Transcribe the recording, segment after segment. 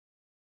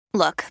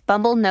Look,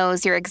 Bumble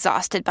knows you're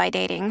exhausted by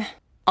dating.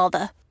 All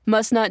the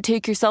must not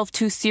take yourself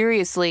too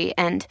seriously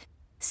and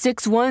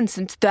 6'1"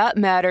 since that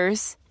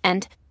matters.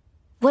 And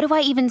what do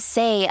I even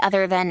say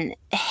other than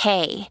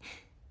hey?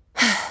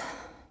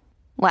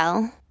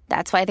 Well,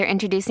 that's why they're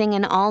introducing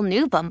an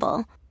all-new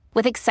Bumble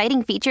with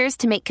exciting features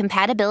to make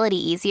compatibility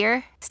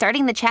easier,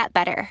 starting the chat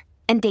better,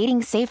 and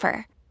dating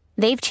safer.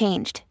 They've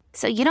changed,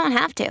 so you don't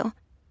have to.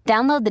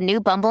 Download the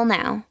new Bumble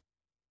now.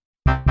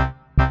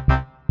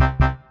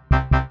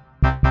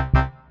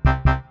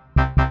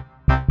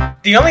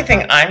 The only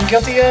thing I'm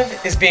guilty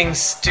of is being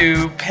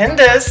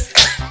stupendous.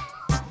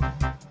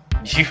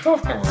 You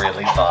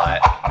really thought.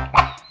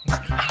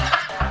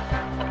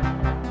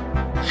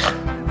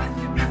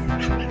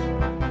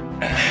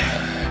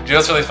 Do you know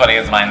what's really funny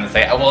is mine to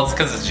say, well, it's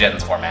because it's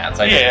Jen's format,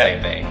 so I did the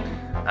same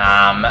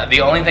thing.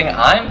 The only thing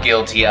I'm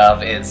guilty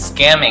of is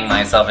scamming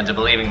myself into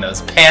believing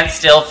those pants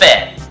still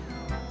fit.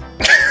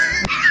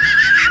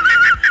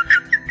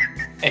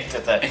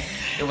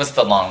 It was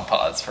the long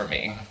pause for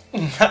me.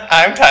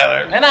 I'm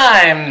Tyler.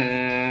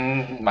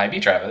 And might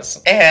be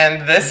Travis.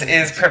 And this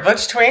is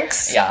Privileged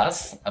Twinks.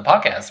 Yes, a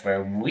podcast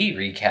where we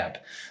recap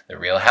the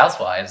Real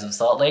Housewives of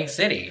Salt Lake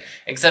City.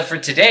 Except for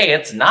today,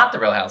 it's not the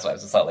Real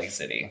Housewives of Salt Lake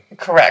City.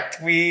 Correct.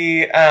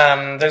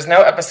 There's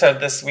no episode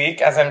this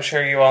week, as I'm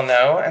sure you all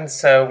know, and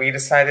so we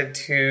decided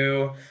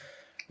to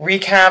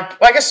recap,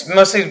 well, I guess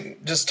mostly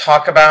just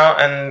talk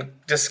about and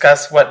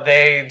discuss what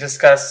they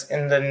discuss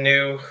in the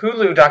new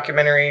Hulu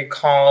documentary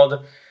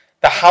called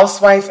The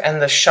Housewife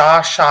and the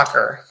Shaw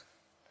Shocker,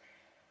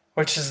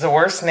 which is the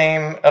worst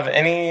name of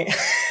any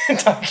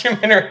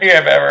documentary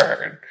I've ever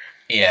heard.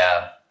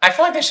 Yeah. I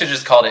feel like they should have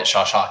just called it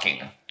Shaw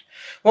Shocking.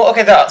 Well,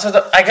 okay,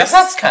 I guess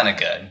that's kind of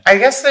good. I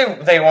guess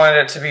they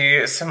wanted it to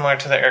be similar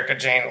to the Erika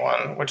Jayne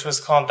one, which was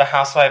called The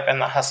Housewife and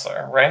the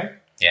Hustler, right?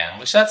 Yeah,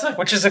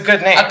 which is a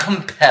good name. A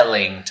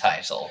compelling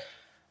title.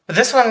 But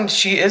this one,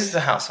 she is the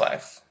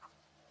housewife.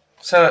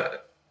 So,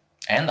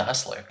 and the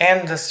hustler.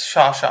 And the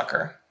Shaw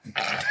Shocker.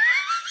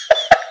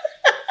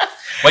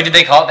 Wait, did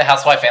they call it The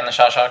Housewife and the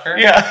Shaw Shocker?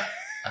 Yeah.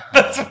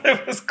 That's what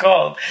it was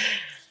called.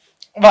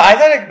 Well, I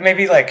thought it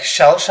maybe like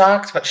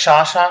shell-shocked, but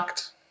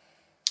Shaw-shocked.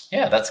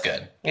 Yeah, that's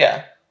good.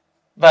 Yeah.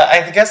 But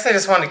I guess they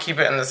just wanted to keep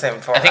it in the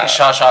same format. I think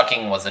Shaw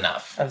Shocking was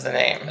enough. Of the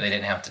name. They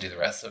didn't have to do the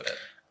rest of it.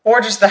 Or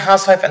just The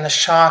Housewife and the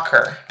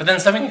Shocker. But then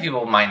so many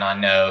people might not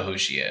know who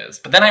she is.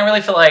 But then I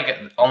really feel like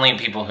only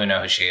people who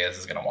know who she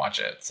is going to watch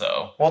it,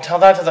 so... Well, tell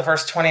that to the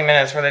first 20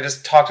 minutes where they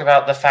just talked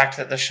about the fact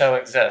that the show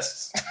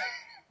exists.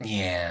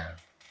 Yeah.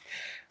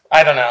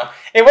 I don't know.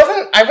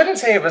 I wouldn't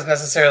say it was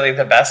necessarily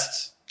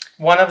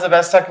one of the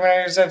best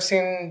documentaries I've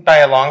seen by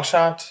a long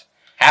shot.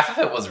 Half of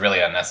it was really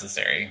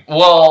unnecessary.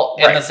 Well,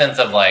 in the sense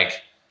of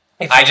like...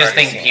 I just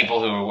think people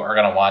who are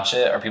going to watch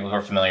it are people who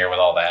are familiar with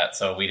all that,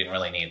 so we didn't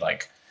really need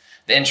like...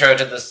 the intro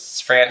to this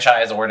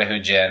franchise or to who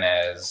Jen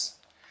is.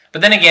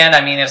 But then again,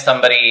 I mean,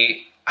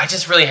 I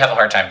just really have a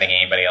hard time thinking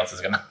anybody else is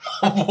going to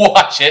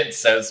watch it. It's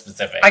so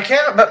specific. I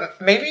can't,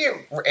 but maybe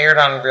it aired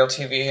on Real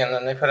TV and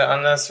then they put it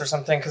on this or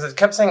something because it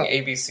kept saying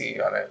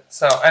ABC on it.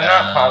 So I'm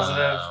not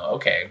positive.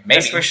 Okay,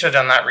 maybe. Guess we should have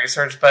done that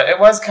research, but it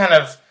was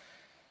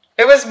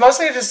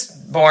mostly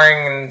just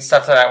boring and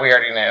stuff that we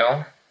already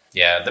knew.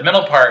 Yeah, the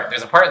middle part,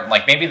 there's a part,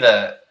 like maybe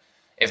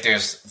if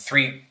there's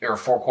 3 or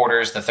 4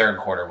 quarters, the third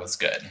quarter was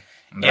good.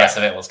 The rest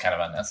of it was kind of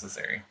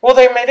unnecessary. Well,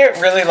 they made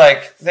it really,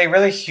 they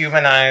really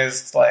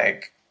humanized,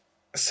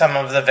 some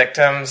of the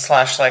victims /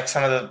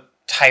 some of the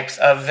types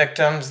of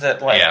victims that,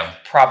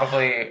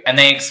 probably... And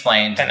they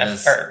explained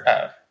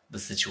the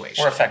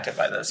situation. Were affected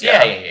by this.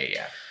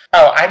 Yeah.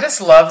 Oh, I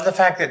just love the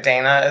fact that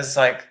Dana is,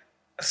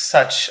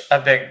 such a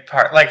big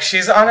part.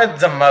 She's on it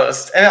the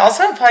most. And it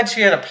also implied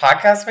she had a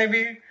podcast,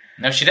 maybe...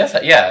 No, she does.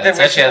 Yeah, it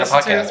said she had a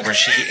podcast where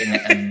she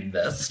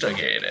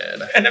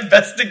investigated. An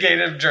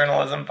investigative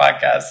journalism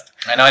podcast.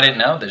 I know, I didn't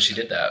know that she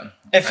did that.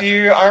 If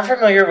you aren't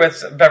familiar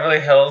with Beverly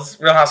Hills,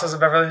 Real Housewives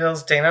of Beverly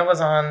Hills, Dana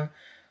was on,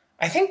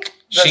 I think,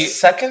 the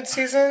second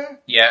season?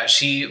 Yeah,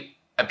 she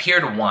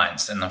appeared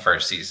once in the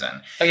first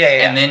season. Oh,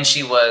 yeah. And then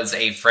she was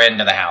a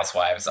friend of the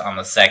Housewives on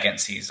the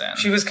second season.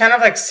 She was kind of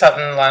like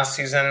Sutton last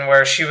season,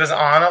 where she was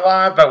on a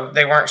lot, but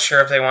they weren't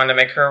sure if they wanted to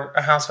make her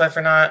a housewife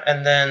or not.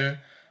 And then...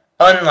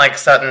 unlike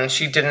Sutton,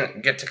 she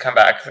didn't get to come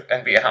back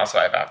and be a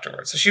housewife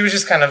afterwards. So she was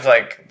just kind of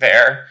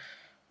there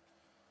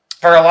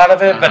for a lot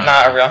of it, but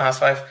not a real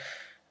housewife.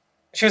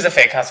 She was a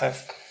fake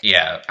housewife.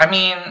 Yeah. I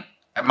mean,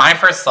 my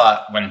first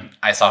thought when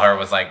I saw her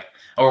was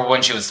or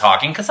when she was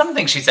talking, because some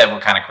things she said were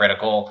kind of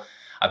critical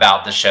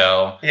about the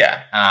show.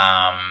 Yeah.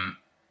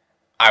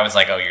 I was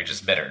like, oh, you're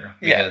just bitter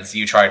because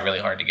you tried really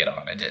hard to get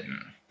on. I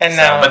didn't. And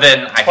now, but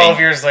then 12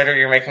 years later,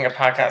 you're making a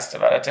podcast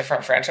about a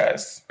different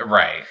franchise.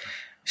 Right.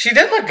 She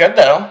did look good,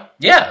 though.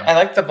 Yeah. I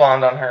like the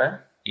blonde on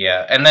her.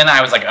 Yeah. And then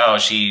I was like, oh,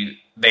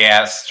 they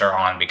asked her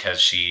on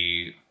because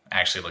she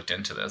actually looked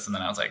into this. And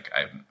then I was like,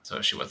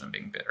 so she wasn't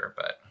being bitter,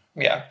 but...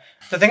 Yeah.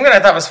 The thing that I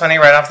thought was funny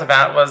right off the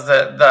bat was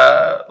that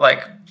the,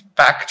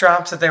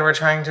 backdrops that they were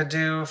trying to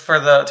do for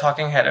the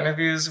talking head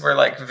interviews were,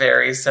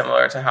 very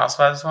similar to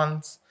Housewives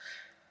ones.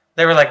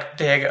 They were like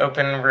big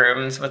open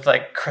rooms with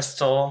like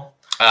crystal.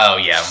 Oh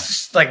yeah,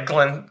 like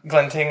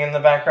glinting in the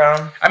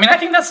background. I mean, I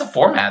think that's the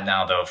format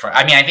now, though.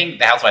 I think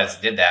the Housewives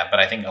did that,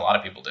 but I think a lot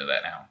of people do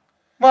that now.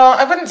 Well,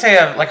 I wouldn't say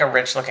a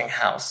rich-looking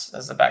house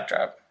as the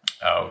backdrop.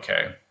 Oh,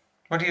 okay.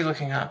 What are you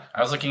looking up? I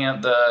was looking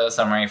at the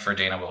summary for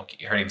Dana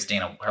Wilkie. Her name's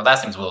Dana. Her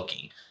last name's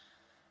Wilkie,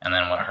 and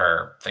then what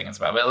her thing is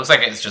about. But it looks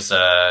like it's just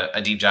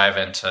a deep dive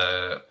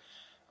into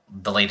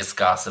the latest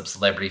gossip,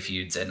 celebrity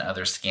feuds, and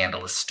other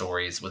scandalous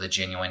stories with a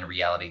genuine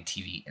reality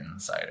TV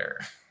insider.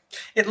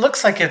 It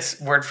looks like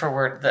it's word for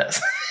word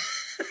this.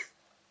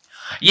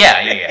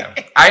 Yeah.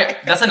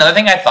 That's another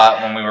thing I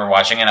thought when we were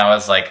watching it. I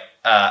was like,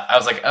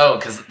 oh,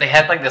 because they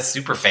had like this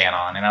super fan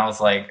on, and I was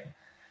like,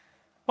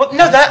 well,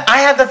 no, that I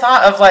had the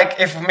thought of like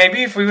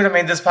if we would have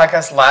made this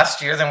podcast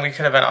last year, then we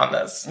could have been on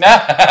this.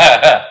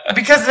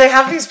 Because they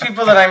have these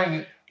people that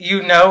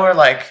are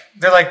like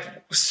they're like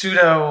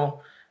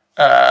pseudo.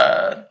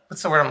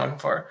 What's the word I'm looking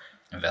for?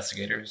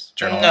 Investigators,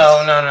 journalists.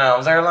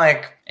 No. They're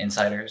like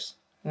insiders.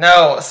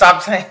 No,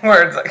 stop saying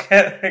words.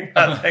 Hang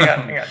on.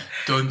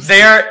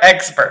 They are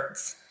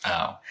experts.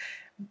 Oh.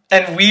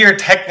 And we are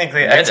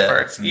technically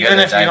experts, even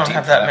if we don't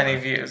have that many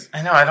views.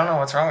 I know, I don't know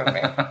what's wrong with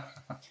me.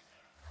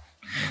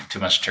 Too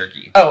much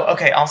turkey. Oh,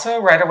 okay.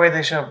 Also, right away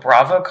they show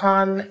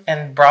BravoCon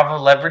and Bravo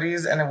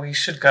Celebrities, and we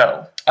should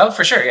go. Oh,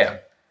 for sure, yeah.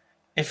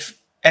 If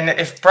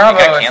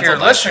Bravo, if you're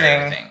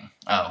listening...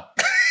 Oh.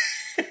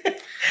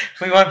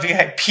 We want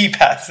VIP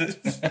passes.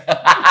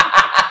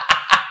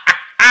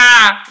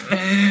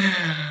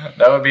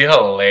 That would be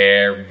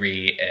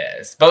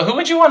hilarious. But who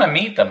would you want to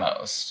meet the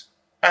most?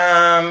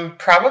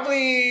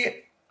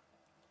 Probably.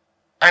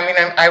 I mean,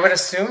 I would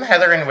assume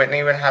Heather and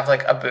Whitney would have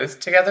like a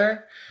booth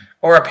together,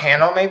 or a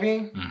panel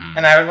maybe,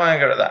 and I would want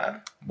to go to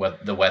that.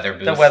 What, the weather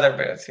booth? The weather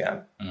booth,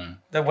 yeah.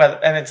 The weather,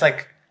 and it's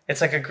like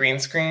a green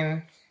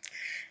screen,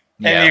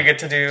 and you get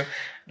to do.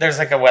 There's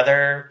like a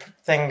weather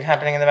thing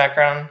happening in the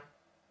background.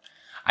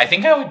 I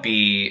think I would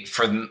be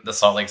for the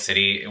Salt Lake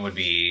City. It would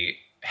be.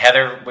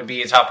 Heather would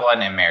be a top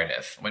one, and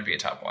Meredith would be a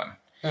top one.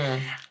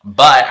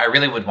 But I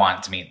really would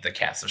want to meet the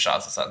cast of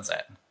Shots of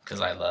Sunset,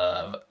 because I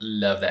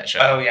love that show.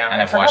 Oh, yeah.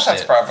 And I've watched it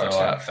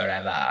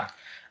forever.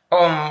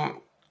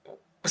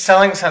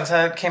 Selling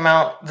Sunset came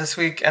out this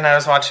week, and I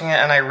was watching it,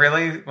 and I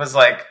really was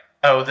like,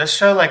 oh, this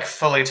show like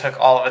fully took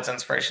all of its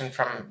inspiration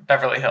from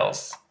Beverly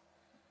Hills.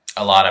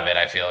 A lot of it,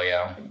 I feel,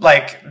 yeah.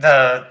 Like,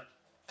 they're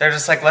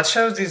just like, let's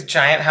show these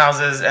giant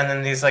houses, and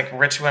then these like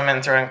rich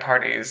women throwing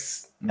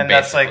parties. And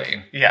basically. That's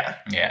like,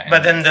 yeah.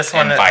 But then this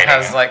one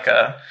has like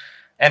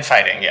and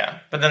fighting, yeah.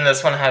 But then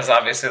this one has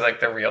obviously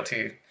like the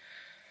realty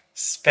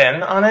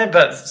spin on it,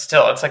 but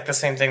still, it's like the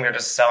same thing. They're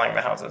just selling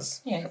the houses.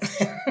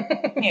 Yes.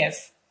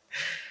 Yes.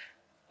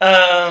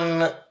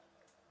 Yeah,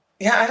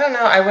 I don't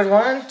know. I would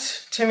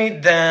want to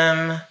meet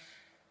them.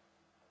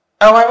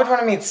 Oh, I would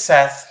want to meet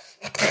Seth.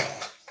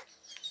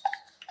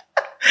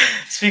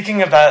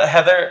 Speaking about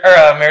Heather,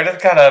 or Meredith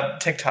got a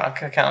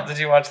TikTok account. Did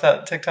you watch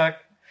that TikTok?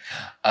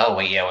 Oh,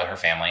 wait, yeah, with her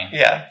family.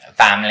 Yeah.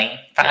 Family.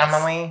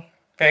 Yes.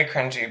 Very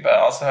cringy, but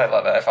also I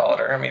love it. I followed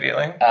her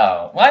immediately.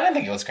 Oh, well, I didn't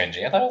think it was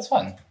cringy. I thought it was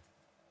fun.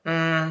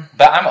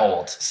 But I'm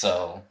old,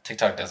 so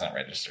TikTok doesn't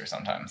register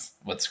sometimes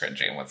what's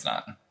cringy and what's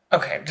not.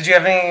 Okay. Did you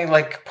have any,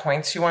 like,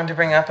 points you wanted to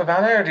bring up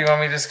about it, or do you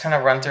want me to just kind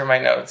of run through my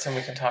notes and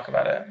we can talk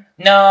about it?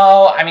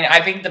 No, I mean,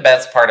 I think the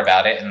best part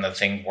about it and the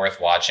thing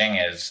worth watching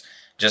is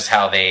just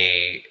how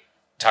they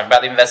talk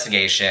about the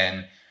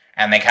investigation,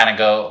 and they kind of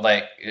go,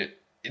 like...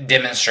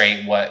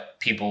 demonstrate what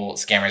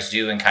scammers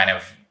do, and kind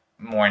of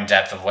more in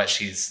depth of what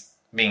she's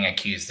being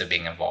accused of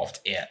being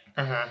involved in.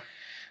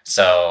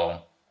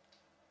 So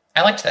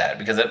I liked that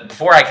because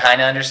before I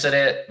kind of understood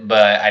it,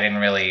 but I didn't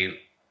really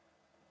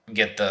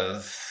get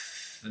the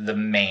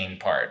main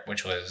part,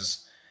 which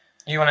was...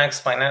 You want to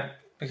explain it?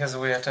 Because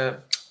we have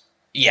to...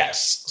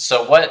 Yes.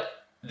 So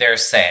what they're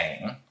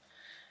saying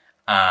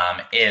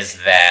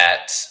is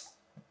that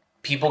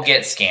people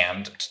get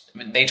scammed.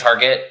 They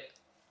target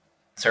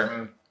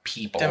certain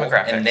people,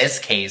 in this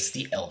case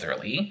the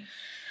elderly.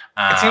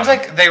 It seems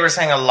like they were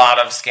saying a lot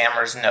of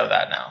scammers know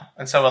that now,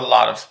 and so a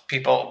lot of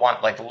people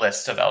want like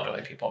lists of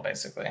elderly people,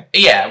 basically.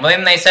 Yeah, well,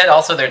 then they said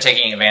also they're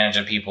taking advantage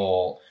of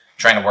people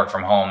trying to work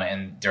from home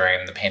and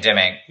during the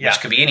pandemic, which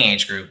could be any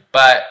age group,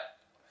 but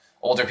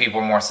older people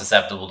are more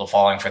susceptible to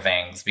falling for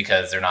things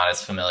because they're not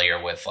as familiar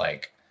with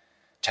like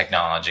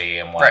technology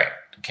and what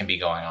can be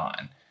going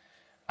on.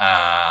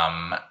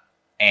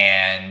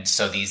 And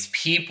so these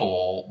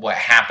people, what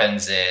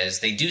happens is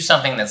they do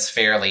something that's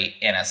fairly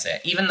innocent.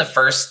 Even the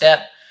first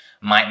step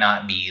might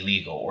not be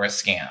illegal or a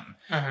scam,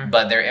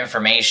 but their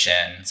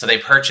information, so they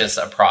purchase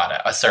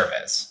a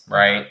service,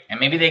 right? And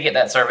maybe they get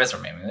that service or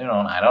maybe they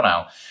don't, I don't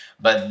know.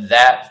 But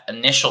that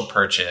initial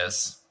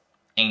purchase,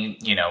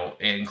 it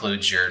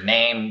includes your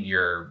name,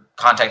 your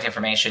contact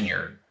information,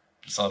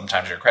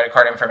 sometimes your credit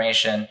card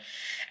information,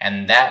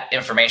 and that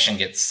information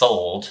gets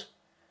sold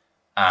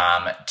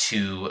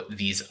to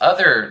these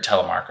other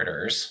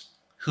telemarketers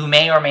who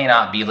may or may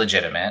not be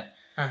legitimate.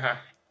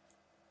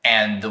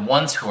 And the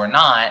ones who are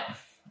not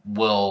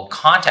will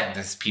contact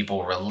these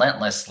people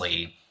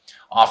relentlessly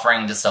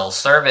offering to sell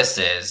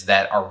services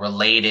that are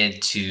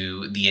related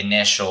to the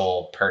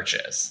initial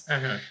purchase.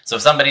 Mm-hmm. So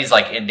if somebody's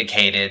like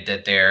indicated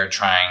that they're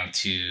trying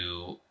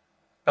to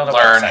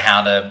learn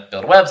how to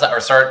build a website or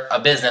start a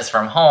business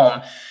from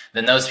home,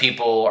 then those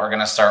people are going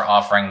to start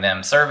offering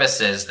them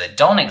services that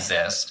don't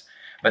exist,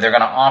 but they're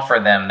going to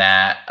offer them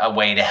that a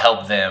way to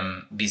help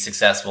them be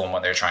successful in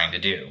what they're trying to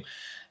do.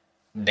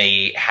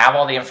 They have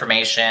all the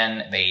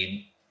information,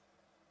 they,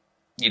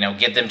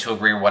 get them to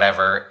agree or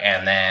whatever,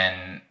 and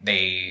then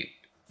they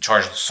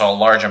charge so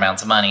large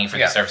amounts of money for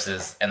these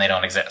services, and they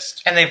don't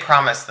exist. And they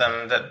promise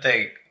them that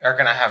they are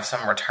going to have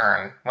some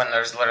return when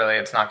there's literally,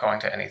 it's not going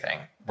to anything.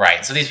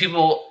 Right. So these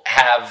people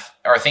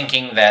are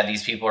thinking that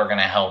these people are going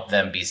to help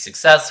them be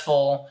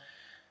successful,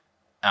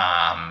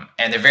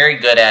 and they're very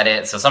good at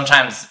it. So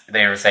sometimes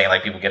they were saying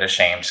like people get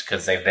ashamed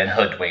because they've been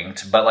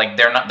hoodwinked, but like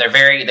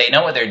they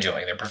know what they're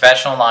doing. They're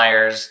professional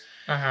liars.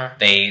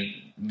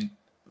 Mm-hmm.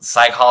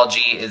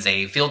 Psychology is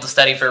a field to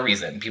study for a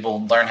reason.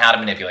 People learn how to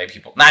manipulate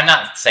people. Now, I'm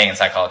not saying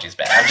psychology is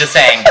bad. I'm just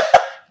saying,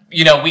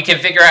 we can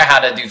figure out how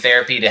to do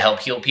therapy to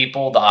help heal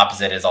people. The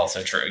opposite is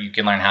also true. You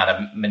can learn how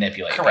to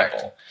manipulate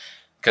people.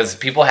 Because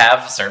people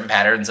have certain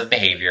patterns of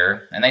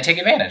behavior, and they take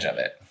advantage of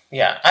it.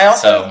 Yeah. I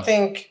also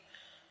think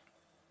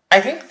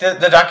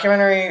the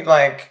documentary,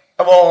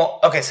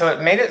 so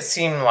it made it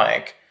seem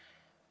like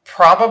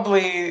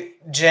probably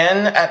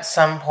Jen at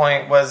some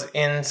point was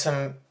in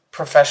some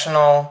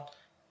professional,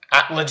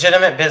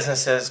 legitimate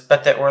businesses,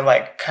 but that were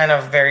like kind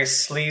of very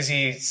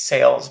sleazy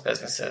sales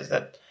businesses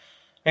that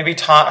maybe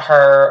taught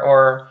her,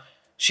 or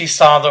she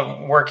saw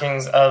the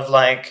workings of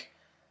like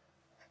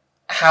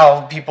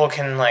how people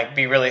can like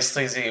be really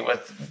sleazy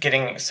with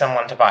getting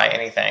someone to buy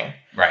anything.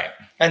 Right.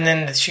 And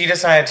then she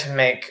decided to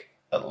make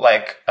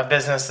like a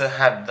business that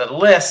had the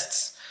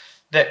lists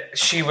that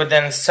she would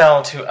then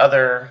sell to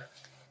other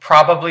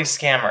probably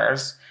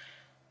scammers,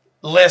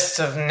 lists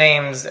of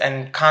names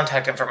and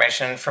contact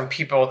information from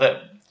people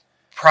that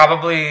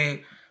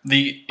probably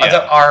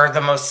are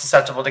the most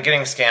susceptible to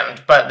getting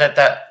scammed, but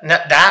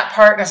that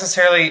part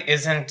necessarily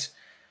isn't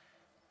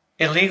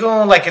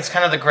illegal. Like, it's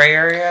kind of the gray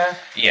area.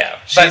 Yeah,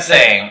 she's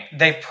saying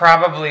they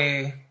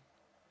probably,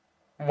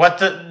 what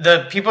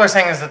the people are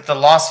saying is that the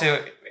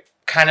lawsuit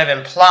kind of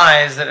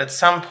implies that at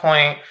some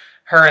point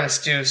her and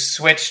Stu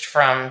switched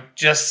from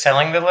just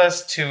selling the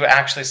list to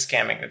actually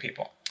scamming the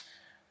people.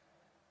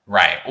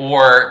 Right.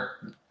 Or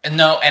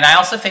no, and I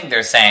also think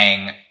they're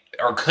saying,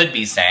 or could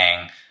be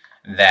saying,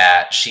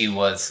 that she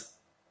was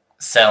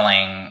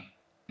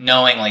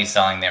knowingly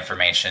selling the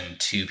information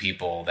to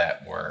people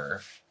that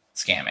were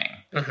scamming.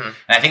 Mm-hmm. And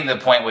I think the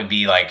point would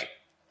be like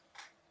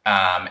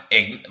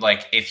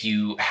if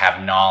you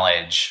have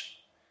knowledge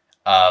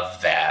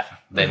of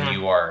that, then mm-hmm.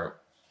 you are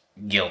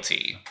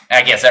guilty.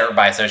 I guess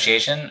by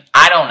association.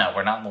 I don't know.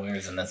 We're not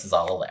lawyers, and this is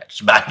all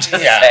alleged. But I'm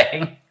just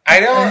saying. I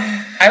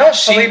don't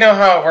fully know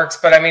how it works,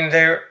 but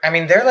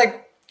they're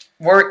like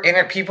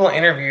people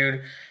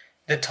interviewed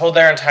that told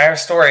their entire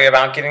story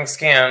about getting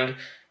scammed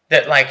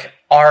that like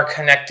are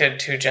connected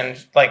to Jen,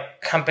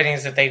 like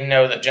companies that they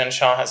know that Jen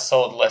Shah has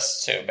sold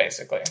lists to,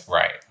 basically.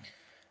 Right.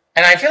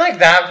 And I feel like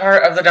that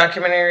part of the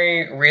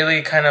documentary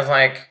really kind of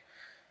like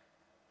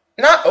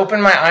not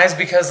opened my eyes,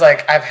 because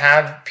like I've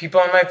had people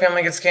in my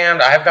family get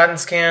scammed, I've gotten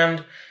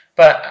scammed,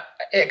 but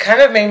it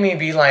kind of made me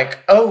be like,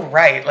 oh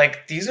right,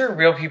 like these are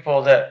real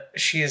people that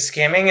she is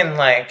scamming, and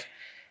like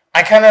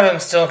I kind of am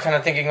still kind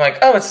of thinking like,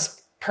 oh, it's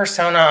this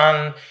persona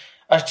on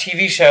a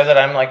TV show that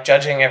I'm like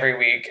judging every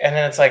week, and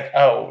then it's like,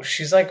 oh,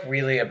 she's like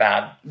really a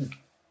bad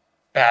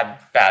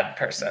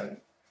person.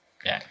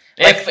 Yeah.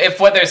 Like, if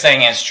what they're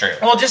saying is true.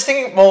 Well, just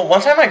thinking,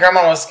 one time my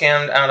grandma was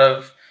scammed out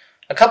of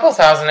a couple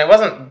thousand. It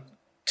wasn't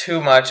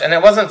too much, and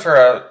it wasn't for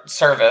a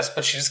service,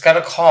 but she just got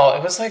a call.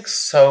 It was like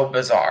so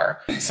bizarre.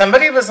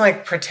 Somebody was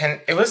like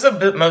it was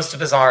the most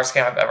bizarre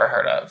scam I've ever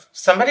heard of.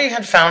 Somebody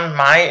had found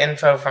my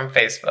info from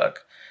Facebook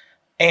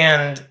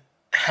and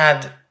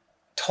had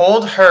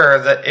told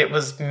her that it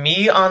was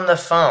me on the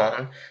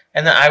phone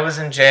and that I was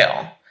in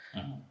jail.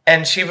 Mm-hmm.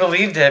 And she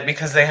believed it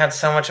because they had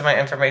so much of my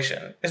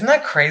information. Isn't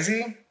that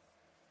crazy?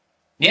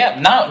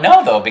 Yeah,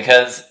 no though,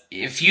 because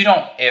if you're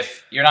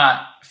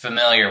not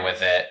familiar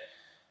with it,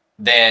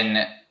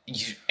 then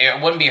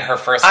it wouldn't be her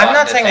first thought. I'm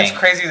not saying it's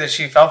crazy that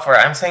she fell for it.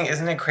 I'm saying,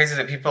 isn't it crazy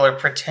that people are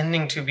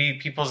pretending to be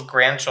people's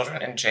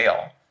grandchildren in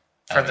jail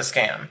for the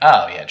scam?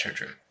 Oh, yeah,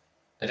 true.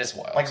 It is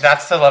wild. Like,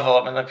 that's the level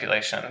of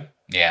manipulation.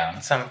 Yeah.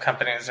 Some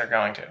companies are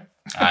going to.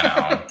 I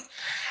know.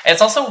 It's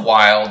also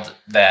wild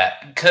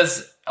that,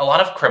 because a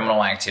lot of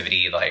criminal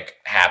activity, like,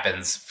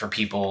 happens for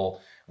people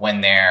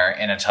when they're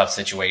in a tough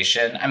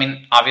situation. I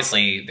mean,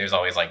 obviously, there's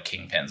always, like,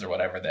 kingpins or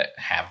whatever that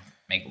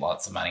make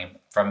lots of money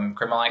from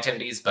criminal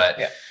activities, but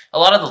a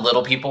lot of the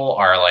little people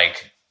are,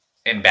 like,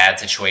 in bad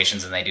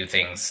situations and they do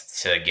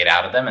things to get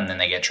out of them, and then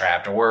they get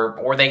trapped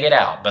or they get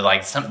out. But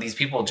like some of these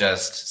people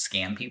just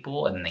scam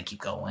people and then they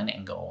keep going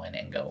and going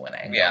and going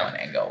and going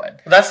and going.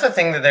 That's the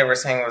thing that they were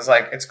saying was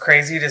like, it's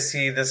crazy to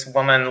see this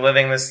woman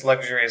living this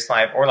luxurious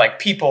life, or like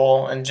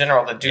people in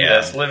general that do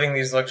this, living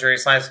these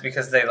luxurious lives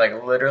because they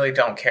like literally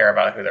don't care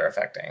about who they're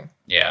affecting.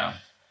 Yeah.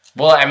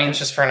 Well, I mean, it's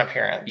just for an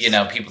appearance. You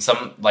know, people,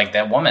 some like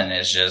that woman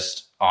is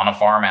just on a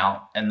farm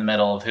out in the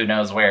middle of who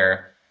knows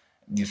where,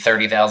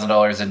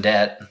 $30,000 in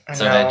debt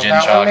so that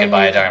Jen Shaw could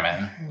buy a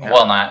diamond. Yeah.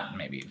 Well, not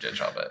maybe Jen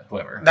Shaw, but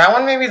whoever. That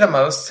one made me the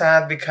most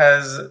sad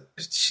because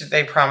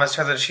they promised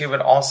her that she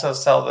would also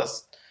sell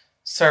this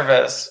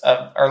service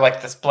or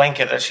like this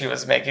blanket that she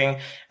was making.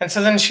 And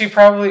so then she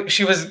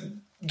was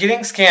getting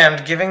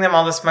scammed, giving them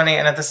all this money,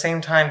 and at the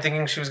same time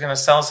thinking she was going to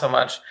sell so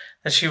much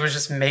that she was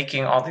just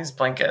making all these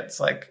blankets.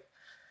 Like,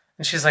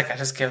 and she's like, I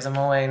just give them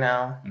away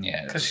now.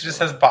 Yeah. Because she just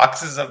has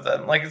boxes of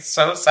them. Like, it's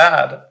so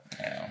sad.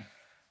 Yeah.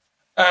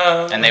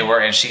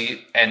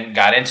 And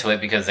got into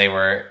it because they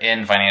were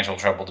in financial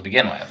trouble to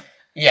begin with.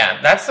 Yeah,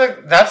 that's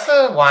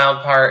the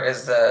wild part,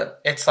 is that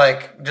it's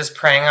like just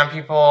preying on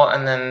people,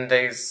 and then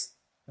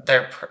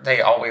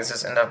they always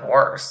just end up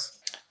worse.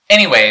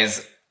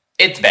 Anyways,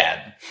 it's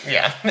bad.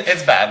 Yeah,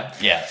 it's bad.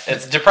 Yeah,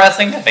 it's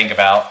depressing to think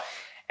about,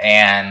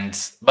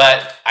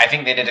 but I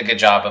think they did a good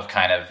job of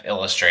kind of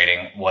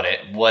illustrating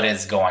what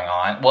is going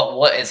on,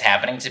 what is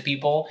happening to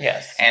people,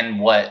 yes, and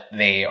what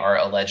they are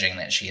alleging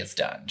that she has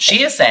done.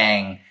 She is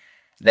saying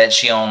that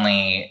she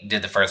only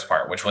did the first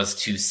part, which was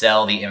to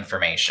sell the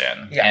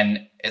information,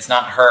 and it's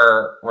not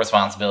her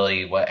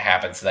responsibility what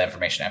happens to that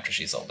information after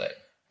she sold it.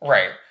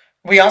 Right.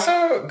 We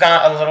also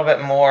got a little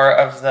bit more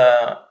of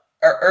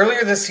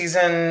earlier this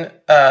season,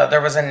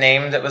 there was a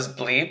name that was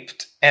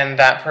bleeped, and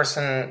that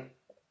person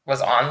was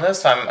on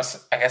this, so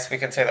I guess we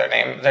could say their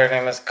name. Their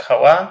name is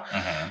Koa,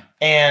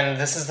 and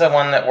this is the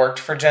one that worked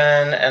for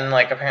Jen, and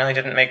like apparently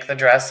didn't make the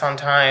dress on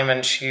time,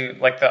 and she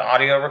like the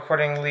audio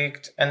recording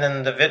leaked, and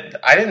then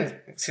I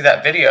didn't see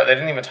that video. They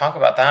didn't even talk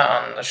about that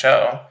on the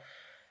show,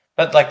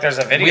 but like there's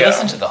a video. We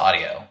listened to the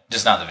audio,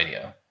 just not the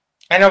video.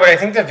 I know, but I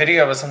think the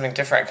video was something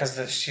different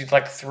because she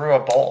like threw a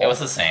bowl. It was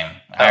the same.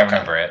 I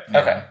remember it. Yeah.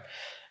 Okay.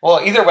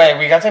 Well, either way,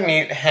 we got to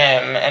meet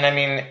him, and I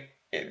mean,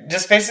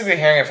 just basically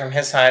hearing it from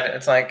his side,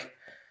 it's like,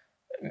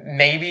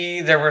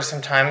 maybe there were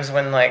some times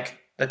when like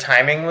the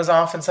timing was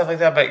off and stuff like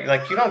that, but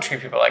like you don't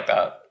treat people like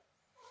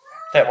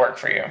that work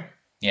for you.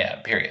 Yeah,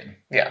 period.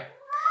 Yeah.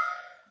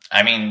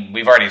 I mean,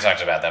 we've already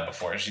talked about that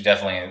before. She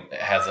definitely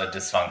has a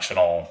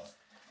dysfunctional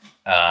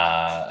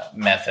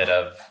method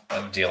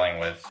of dealing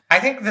with. I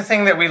think the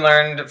thing that we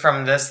learned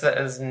from this that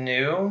is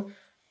new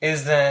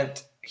is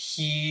that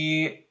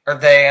he or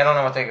they, I don't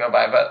know what they go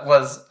by, but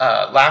was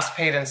last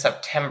paid in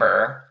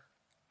September,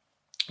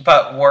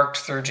 but worked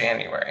through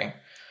January.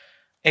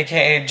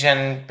 AKA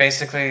Jen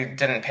basically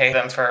didn't pay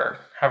them for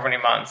however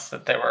many months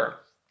that they were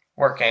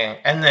working.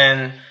 And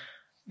then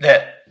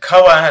that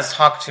Koa has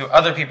talked to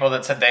other people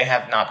that said they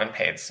have not been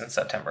paid since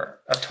September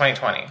of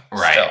 2020.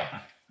 Right. Still.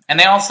 And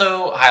they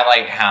also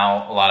highlight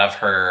how a lot of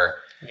her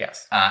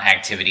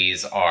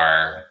activities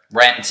are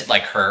rent,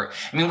 like her,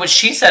 I mean, what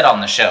she said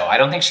on the show, I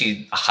don't think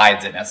she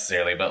hides it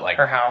necessarily, but like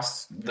her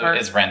house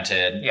is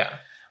rented. Yeah.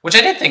 Which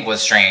I did think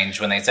was strange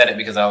when they said it,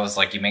 because I was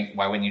like,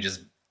 why wouldn't you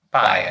just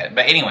buy it?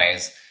 But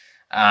anyways,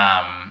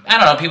 I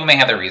don't know. People may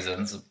have their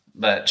reasons,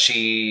 but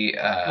she.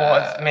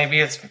 Maybe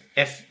it's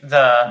if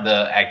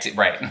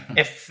right.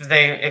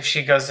 If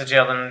she goes to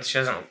jail, then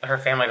her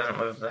family doesn't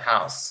move to the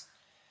house.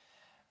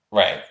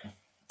 Right.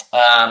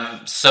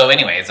 So,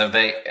 anyways,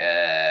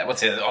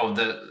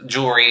 the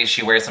jewelry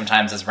she wears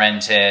sometimes is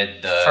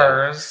rented. The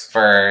furs.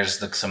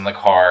 Some of the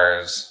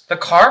cars. The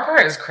car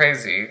part is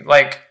crazy.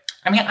 Like,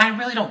 I mean, I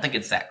really don't think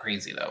it's that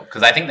crazy though,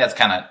 because I think that's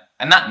kind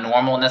of not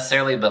normal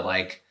necessarily, but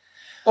like.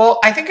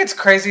 Well, I think it's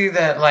crazy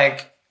that,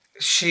 like,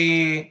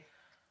 I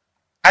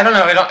don't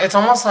know, it's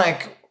almost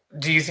like,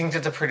 do you think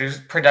that the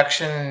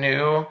production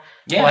knew,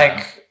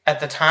 like, at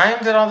the time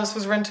that all this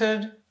was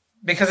rented?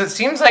 Because it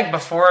seems like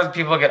before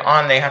people get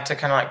on, they have to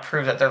kind of, like,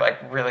 prove that they're, like,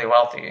 really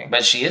wealthy.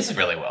 But she is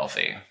really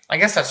wealthy. I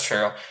guess that's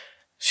true.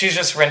 She's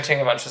just renting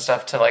a bunch of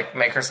stuff to, like,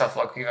 make herself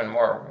look even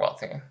more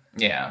wealthy.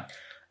 Yeah.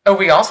 Oh,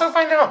 we also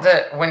find out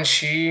that when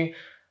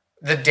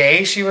the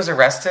day she was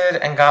arrested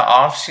and got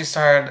off, she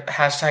started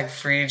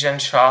 #free Jen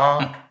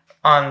Shaw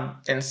on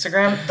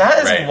Instagram.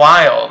 That is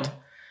wild.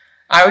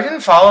 I didn't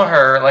follow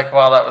her like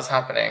while that was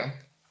happening.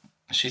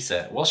 She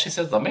said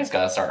somebody's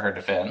got to start her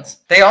defense.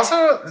 They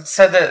also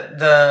said that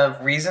the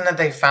reason that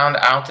they found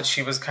out that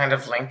she was kind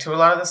of linked to a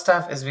lot of this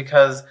stuff is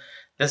because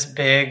this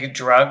big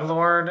drug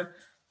lord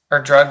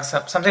or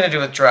something to do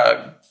with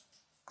drugs.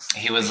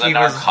 He was a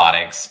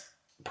narcotics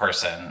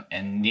person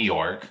in New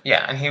York.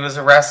 Yeah, and he was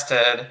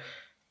arrested.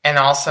 And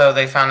also,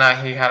 they found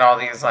out he had all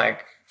these,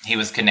 like... He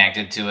was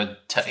connected to a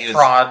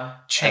fraud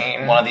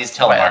chain. One of these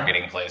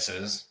telemarketing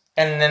places.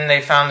 And then they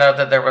found out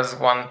that there was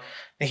one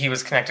that he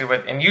was connected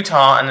with in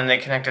Utah, and then they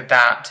connected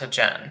that to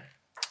Jen.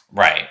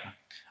 Right.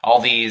 All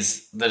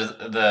these...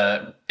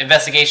 The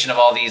investigation of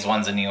all these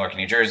ones in New York and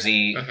New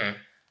Jersey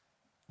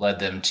led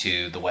them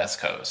to the West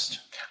Coast.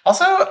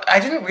 Also, I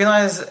didn't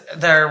realize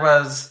there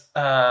was,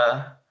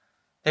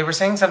 they were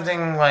saying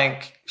something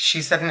like,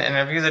 she said in an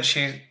interview that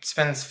she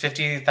spends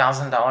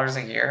 $50,000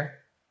 a year.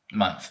 A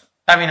month.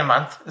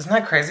 Isn't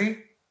that crazy?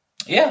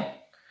 Yeah,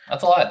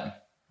 that's a lot.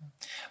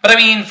 But I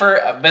mean,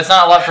 but it's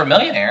not a lot for a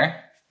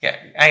millionaire. Yeah,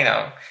 I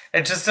know.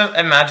 It just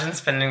imagine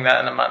spending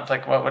that in a month.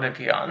 Like, what would it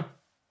be on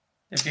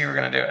if you were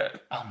going to do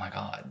it? Oh my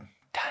God.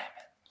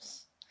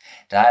 Diamonds.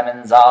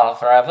 Diamonds are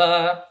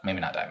forever. Maybe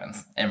not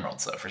diamonds.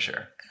 Emeralds, though, for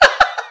sure.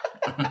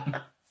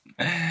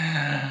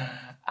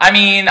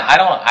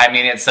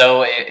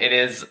 It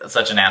is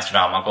such an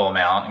astronomical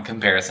amount in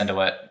comparison to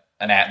what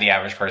the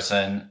average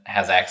person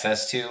has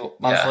access to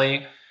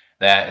monthly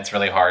that it's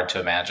really hard to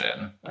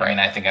imagine. Right. I mean,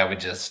 I think I would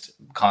just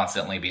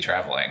constantly be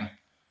traveling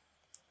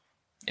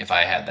if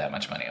I had that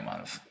much money a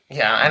month.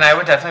 Yeah, and I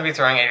would definitely be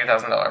throwing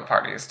 $80,000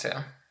 parties too.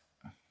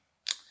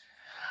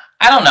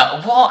 I don't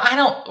know.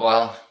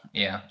 Well,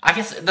 yeah. I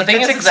guess the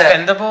thing is it's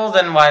expendable,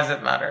 then why does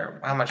it matter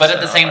how much? But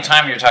at the same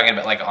time, you're talking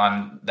about like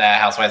on the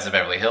Housewives of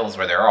Beverly Hills,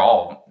 where they're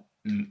all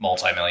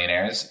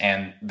multimillionaires,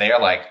 and they're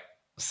like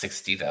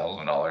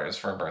 $60,000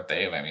 for a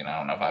birthday. I mean, I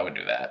don't know if I would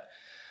do that.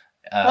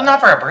 Well, not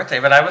for a birthday,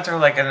 but I would throw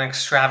like an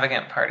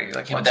extravagant party.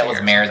 Like, but that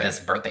was Meredith's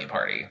birthday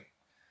party.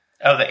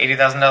 Oh, the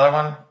 $80,000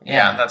 one?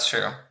 Yeah, that's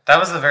true. That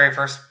was the very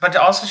first. But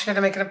also, she had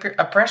to make an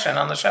impression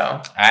on the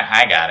show.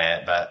 I got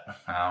it, but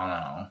I don't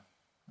know.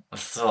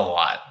 It's still a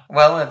lot.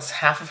 Well, it's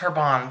half of her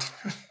bond.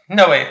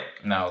 No, wait.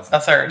 No, it's a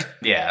third.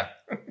 Yeah.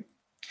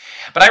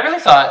 But I really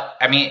thought,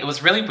 it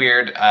was really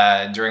weird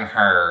during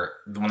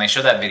when they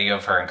showed that video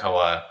of her and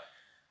Koa,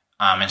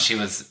 and she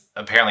was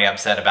apparently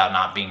upset about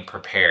not being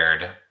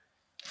prepared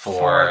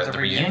for the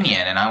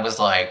reunion. And I was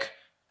like,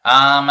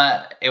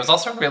 it was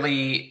also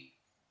really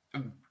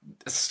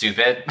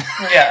stupid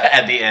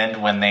at the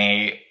end when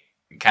they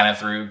kind of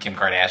threw Kim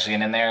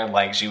Kardashian in there,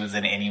 like she was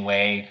in any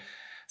way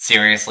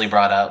seriously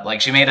brought up.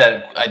 Like, she made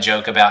a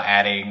joke about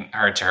adding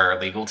her to her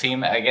legal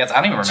team, I guess. I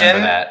don't even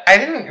remember that. I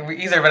didn't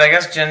either, but I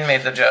guess Jen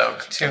made the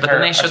joke to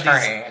her attorney.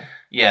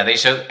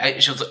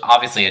 She was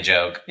obviously a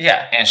joke.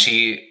 Yeah. And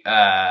she,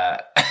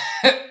 but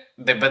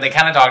they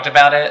kind of talked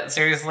about it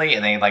seriously,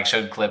 and they like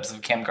showed clips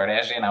of Kim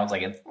Kardashian. I was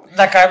like,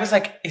 that guy was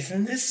like,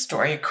 isn't this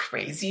story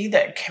crazy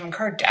that Kim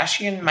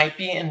Kardashian might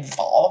be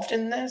involved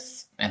in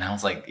this? And I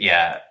was like,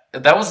 yeah.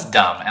 That was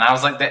dumb, and I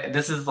was like,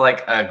 "This is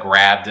like a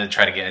grab to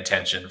try to get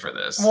attention for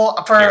this." Well,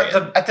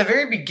 at the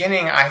very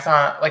beginning, I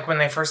thought, like, when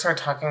they first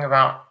started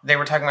they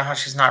were talking about how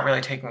she's not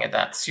really taking it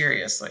that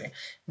seriously.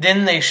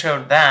 Then they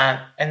showed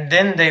that, and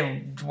then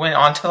they went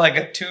on to like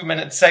a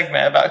 2-minute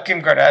segment about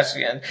Kim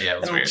Kardashian. Yeah,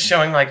 it was weird.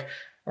 Showing like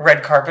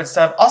red carpet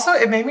stuff. Also,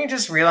 it made me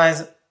just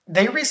realize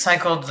they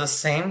recycled the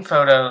same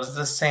photos,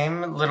 the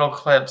same little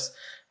clips,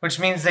 which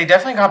means they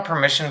definitely got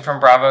permission from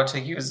Bravo to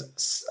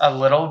use a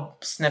little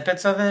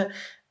snippets of it.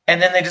 And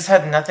then they just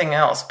had nothing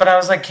else. But I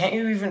was like, can't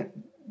you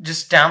even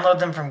just download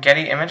them from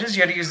Getty Images?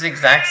 You had to use the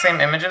exact same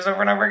images over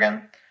and over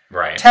again?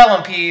 Right. Tell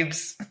them,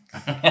 Peebs.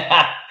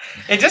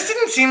 It just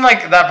didn't seem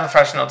like that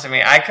professional to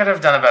me. I could have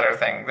done a better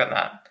thing than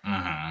that.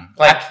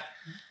 Mm-hmm.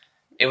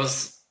 It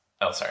was...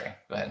 Oh, sorry.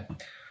 Go ahead.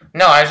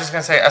 No, I was just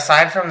going to say,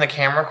 aside from the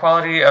camera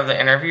quality of the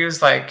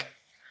interviews, like,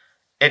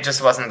 it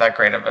just wasn't that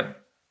great of a...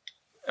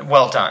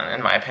 well done,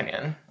 in my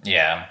opinion.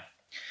 Yeah.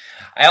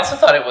 I also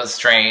thought it was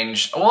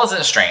strange. Well, it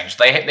wasn't strange.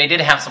 They did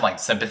have some like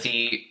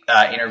sympathy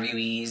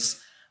interviewees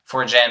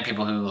for Jen,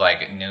 people who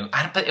like knew.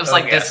 But it was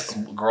this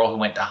girl who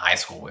went to high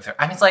school with her.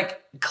 I mean, it's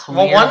like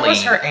clearly. Well, one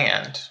was her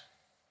aunt.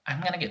 I'm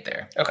gonna get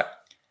there. Okay.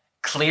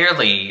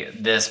 Clearly,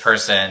 this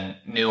person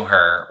knew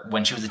her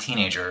when she was a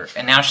teenager,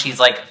 and now she's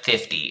like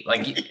 50.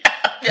 Like,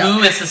 who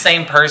is the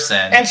same person?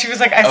 And she was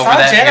like, I saw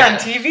Jen on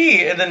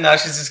TV, and then now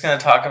she's just going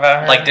to talk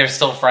about her. Like, they're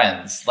still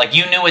friends. Like,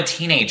 you knew a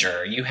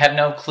teenager. You have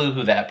no clue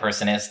who that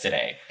person is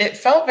today. It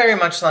felt very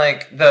much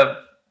like the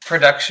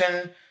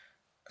production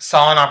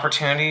saw an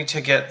opportunity to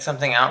get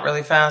something out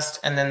really fast,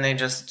 and then they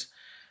just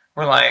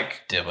were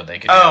like... did what they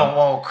could do. Oh,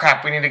 well,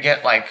 crap, we need to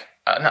get, like,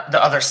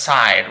 the other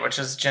side, which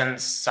is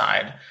Jen's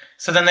side.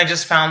 So then they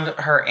just found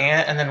her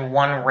aunt and then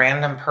one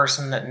random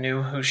person that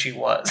knew who she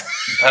was.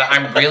 But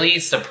I'm really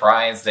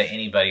surprised that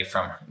anybody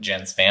from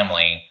Jen's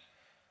family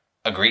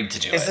agreed to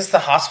do it. Is this the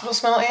hospital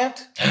smell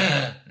aunt?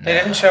 No. They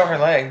didn't show her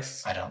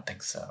legs. I don't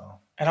think so.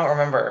 I don't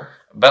remember.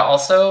 But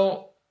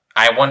also,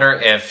 I wonder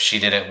if she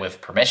did it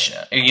with permission.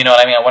 You know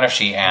what I mean? I wonder if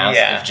she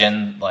asked if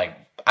Jen, like,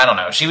 I don't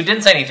know. She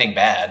didn't say anything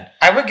bad.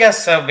 I would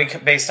guess so,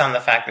 based on the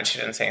fact that she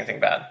didn't say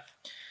anything bad.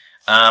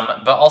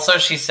 But also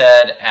she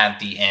said at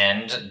the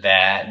end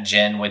that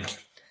Jen would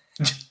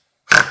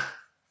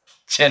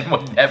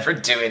never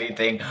do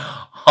anything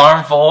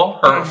harmful,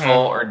 hurtful,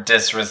 or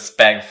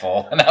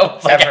disrespectful. And I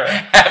was like,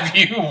 have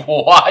you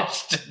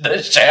watched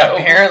the show?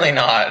 Apparently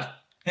not.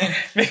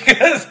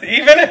 Because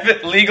even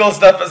if legal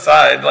stuff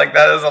aside, like,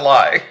 that is a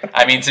lie.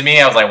 I mean, to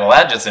me, I was like, well,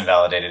 that just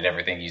invalidated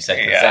everything you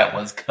said, because that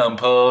was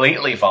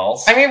completely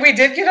false. I mean, we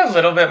did get a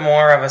little bit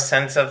more of a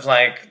sense of,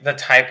 like, the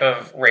type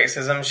of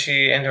racism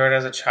she endured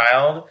as a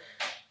child.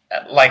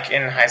 like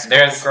in high school,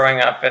 growing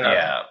up in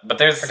a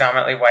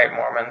predominantly white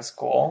Mormon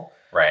school.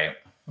 Right.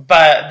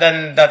 But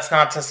then that's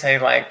not to say,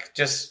 like,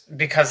 just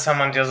because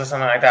someone deals with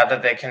something like that,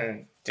 that they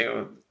can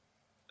do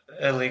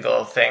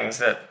illegal things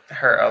that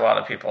hurt a lot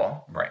of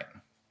people. Right.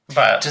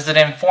 But does it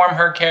inform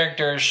her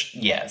character?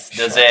 Yes.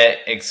 Does it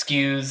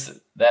excuse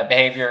that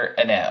behavior?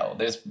 No.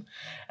 There's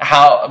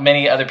how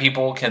many other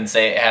people can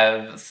say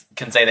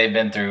they've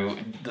been through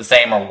the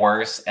same or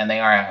worse, and they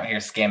are out here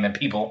scamming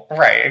people.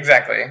 Right.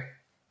 Exactly.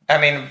 I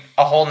mean,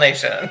 a whole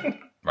nation.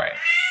 Right.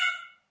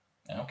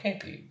 Okay,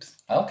 peeps.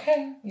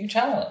 Okay, you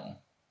tell him.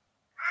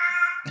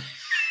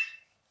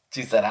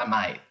 She said I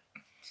might.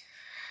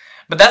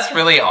 But that's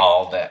really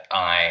all that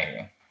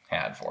I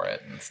had for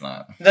it. It's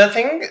not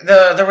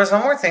there was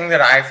one more thing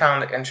that I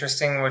found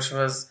interesting, which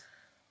was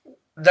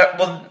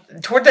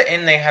that toward the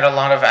end they had a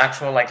lot of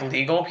actual like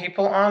legal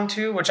people on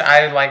too, which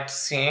I liked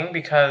seeing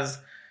because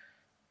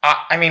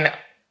I mean,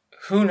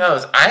 who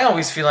knows? I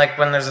always feel like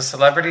when there's a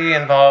celebrity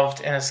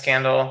involved in a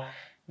scandal,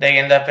 they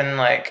end up in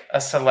like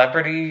a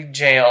celebrity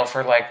jail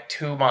for like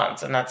 2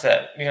 months and that's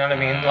it. You know what I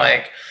mean?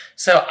 Like,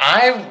 so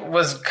I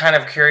was kind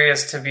of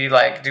curious to be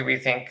like, do we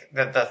think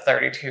that the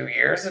 32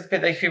 years that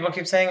people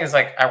keep saying is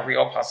like a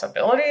real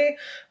possibility?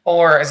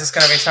 Or is this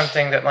going to be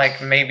something that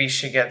like maybe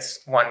she gets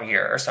 1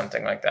 year or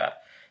something like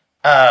that?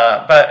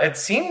 But it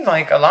seemed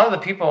like a lot of the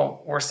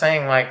people were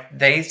saying like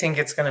they think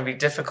it's going to be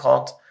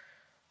difficult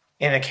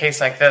in a case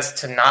like this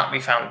to not be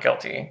found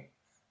guilty,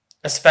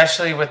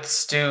 especially with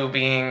Stu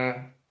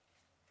being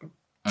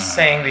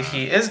saying that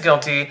he is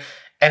guilty.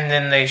 And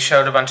then they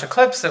showed a bunch of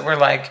clips that were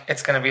like,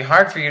 it's going to be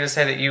hard for you to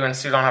say that you and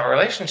Stu don't have a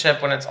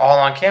relationship when it's all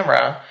on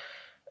camera,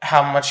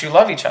 how much you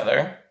love each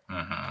other.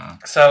 Mm-hmm.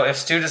 So if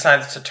Stu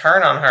decides to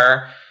turn on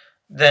her,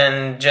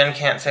 then Jen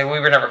can't say, well, we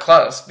were never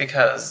close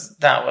because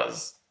that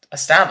was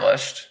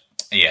established.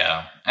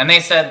 Yeah. And they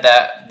said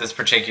that this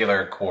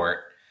particular court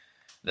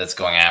that's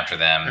going after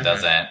them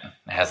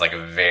has like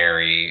a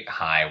very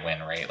high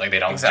win rate. Like they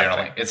don't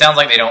generally, it sounds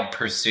like they don't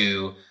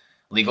pursue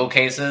legal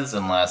cases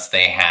unless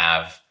they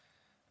have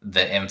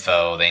the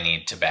info they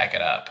need to back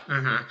it up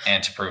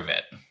and to prove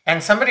it.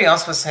 And somebody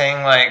else was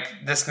saying like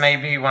this may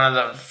be one of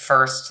the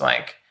first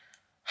like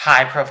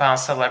high profile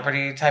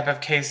celebrity type of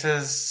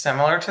cases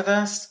similar to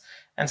this.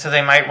 And so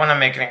they might want to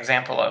make an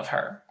example of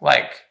her.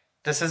 Like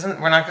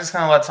we're not just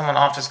going to let someone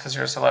off just because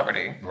you're a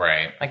celebrity.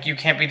 Right. Like you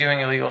can't be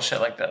doing illegal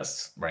shit like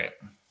this. Right.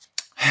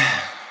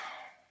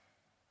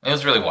 It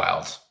was really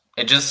wild.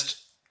 It just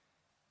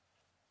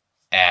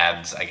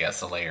adds, I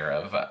guess, a layer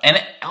of...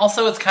 and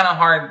also it's kind of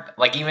hard,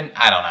 like even,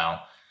 I don't know.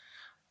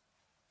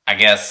 I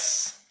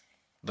guess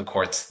the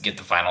courts get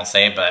the final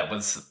say, but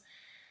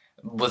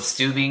with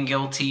Stu being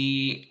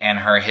guilty and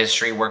her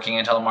history working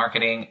in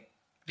telemarketing,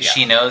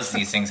 she knows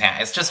these things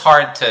happen. It's just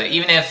hard to,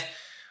 even if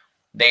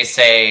they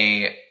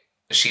say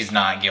she's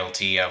not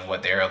guilty of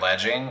what they're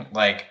alleging,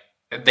 like,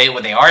 what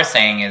they are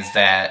saying is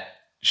that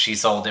she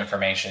sold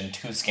information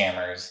to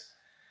scammers,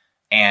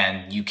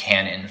 and you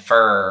can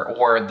infer,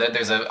 or that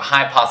there's a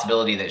high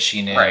possibility that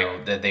she knew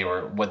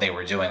that what they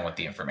were doing with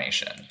the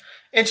information.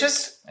 It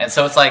just, and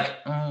so it's like,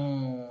 I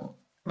mean,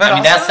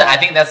 I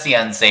think that's the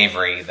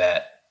unsavory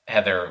that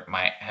Heather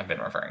might have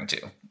been referring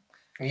to.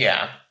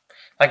 Yeah,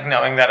 like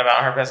knowing that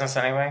about her business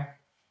anyway.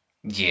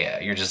 Yeah,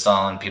 you're just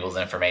selling people's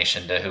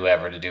information to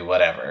whoever to do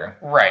whatever.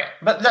 Right,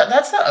 but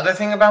that's the other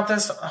thing about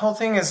this whole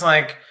thing is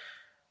like,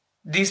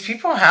 these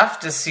people have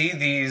to see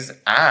these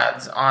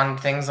ads on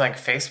things like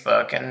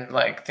Facebook and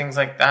like things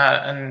like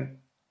that, and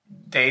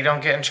they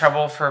don't get in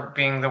trouble for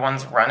being the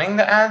ones running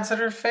the ads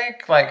that are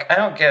fake. Like, I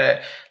don't get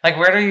it. Like,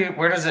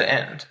 where does it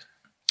end?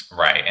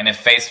 Right, and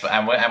if Facebook,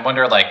 I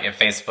wonder like if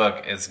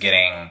Facebook is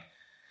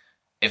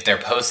if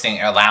they're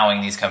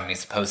allowing these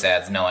companies to post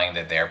ads knowing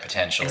that they're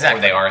potential or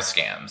they are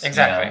scams.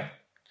 Exactly. You know?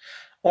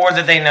 Or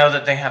that they know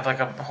that they have like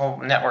a whole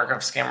network of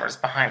scammers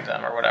behind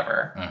them or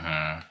whatever.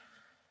 Mm-hmm.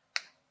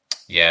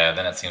 Yeah,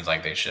 then it seems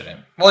like they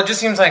shouldn't. Well, it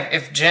just seems like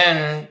if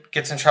Jen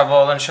gets in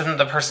trouble, then shouldn't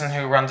the person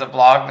who runs a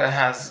blog that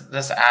has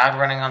this ad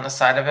running on the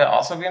side of it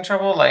also be in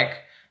trouble? Like,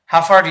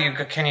 how far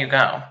can you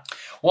go?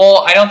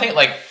 Well, I don't think,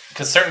 like,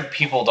 because certain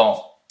people don't...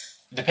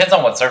 Depends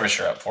on what service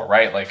you're up for,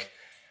 right? Like,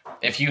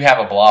 if you have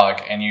a blog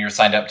and you're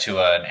signed up to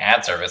an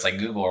ad service like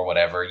Google or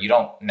whatever, you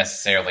don't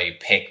necessarily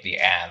pick the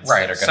ads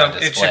that are going to display.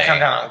 So it should come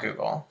down on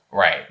Google.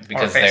 Right,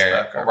 because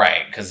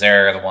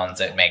they're the ones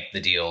that make the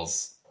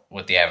deals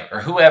with the ad,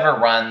 or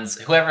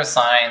whoever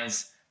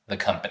signs the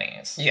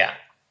companies. Yeah,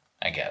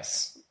 I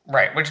guess.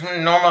 Right, which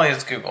normally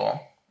is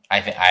Google. I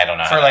don't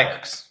know for how that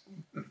works.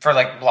 For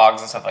like blogs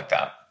and stuff like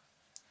that.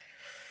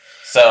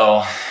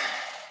 So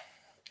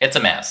it's a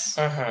mess.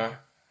 Mm-hmm.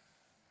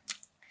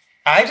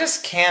 I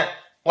just can't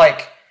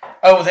like.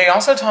 Oh, they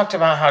also talked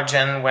about how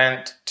Jen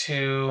went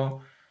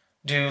to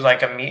do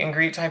like a meet and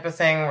greet type of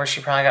thing where she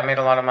probably made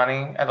a lot of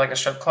money at like a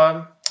strip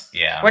club.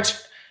 Yeah, which.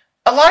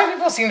 A lot of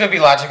people seem to be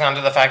latching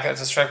onto the fact that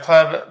it's a strip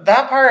club.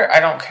 That part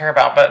I don't care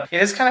about, but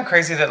it is kind of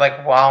crazy that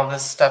like while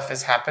this stuff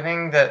is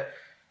happening, that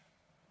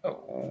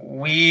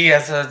we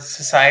as a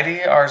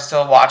society are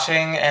still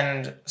watching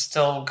and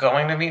still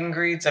going to meet and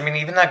greets. I mean,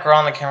 even that girl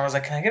on the camera was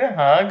like, "Can I get a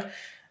hug?"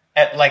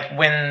 At like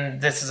when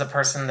this is a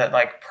person that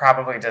like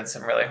probably did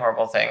some really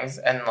horrible things,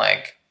 and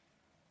like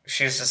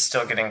she's just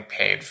still getting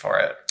paid for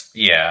it.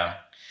 Yeah.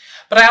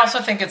 But I also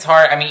think it's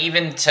hard. I mean,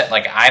 even to,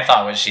 like, I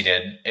thought what she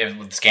did, if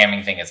the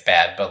scamming thing is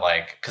bad, but,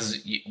 like,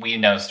 because we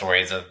know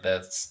stories of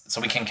this, so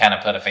we can kind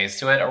of put a face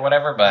to it or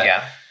whatever, but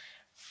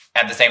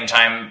at the same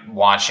time,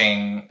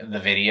 watching the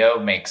video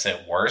makes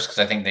it worse, because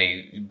I think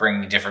they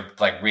bring different,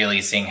 like,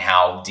 really seeing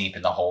how deep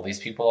in the hole these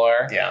people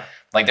are. Yeah.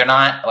 Like, they're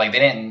not, like,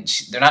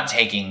 they're not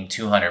taking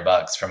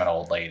 $200 from an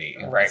old lady.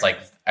 Right. It's like,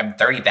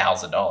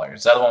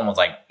 $30,000. The other one was,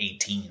 like,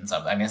 18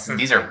 something. I mean,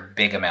 these are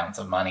big amounts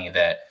of money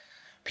that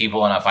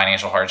people in a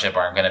financial hardship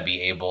aren't going to be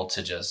able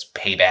to just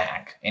pay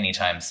back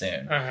anytime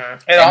soon.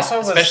 Mm-hmm. It also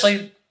was...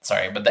 Especially,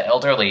 but the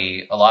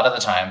elderly, a lot of the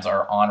times,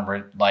 are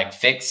on, like,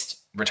 fixed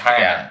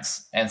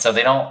retirements. Yeah. And so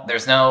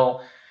there's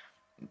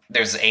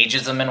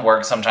ageism in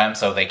work sometimes,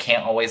 so they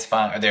can't always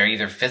find, or they're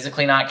either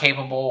physically not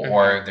capable,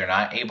 or they're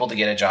not able to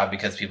get a job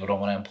because people don't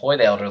want to employ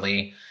the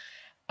elderly,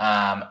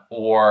 and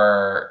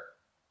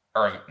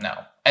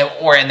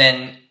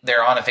then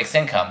they're on a fixed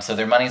income, so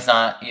their money's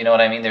not, you know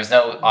what I mean? There's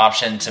no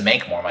option to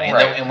make more money.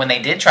 Right. And when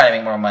they did try to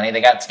make more money, they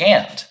got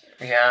scammed.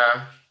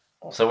 Yeah.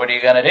 So what are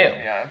you going to do?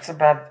 Yeah, it's a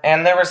bad...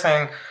 And they were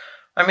saying...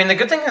 I mean, the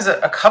good thing is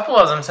that a couple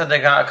of them said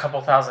they got a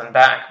couple thousand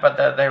back, but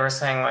that they were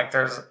saying, like,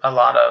 there's a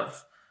lot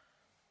of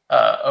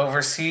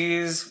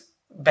overseas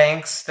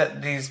banks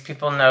that these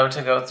people know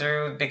to go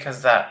through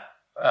because that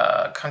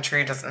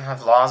country doesn't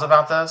have laws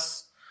about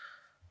this.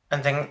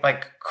 And things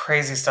like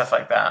crazy stuff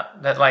like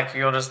that like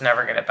you'll just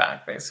never get it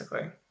back,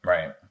 basically.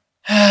 Right.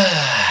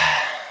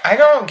 I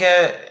don't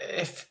get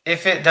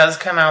if it does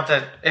come out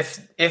that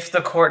if the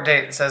court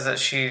date says that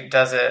she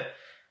does it,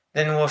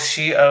 then will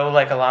she owe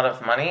like a lot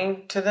of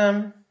money to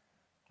them,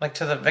 like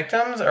to the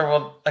victims, or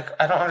will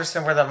I don't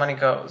understand where that money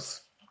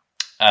goes.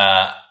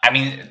 I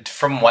mean,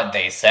 from what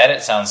they said,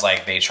 it sounds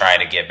like they try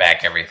to get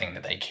back everything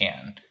that they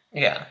can.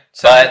 Yeah.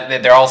 So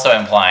but they're also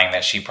implying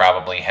that she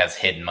probably has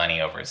hidden money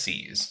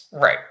overseas.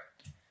 Right.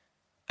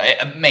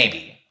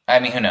 Maybe. I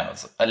mean, who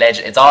knows?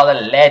 It's all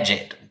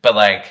alleged, but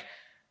like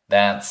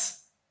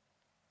that's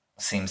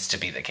seems to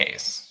be the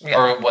case,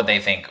 or what they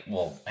think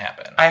will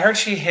happen. I heard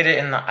she hid it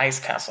in the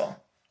ice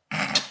castle.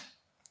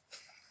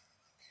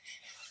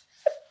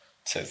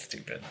 So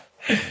stupid.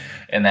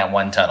 In that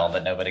one tunnel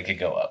that nobody could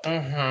go up.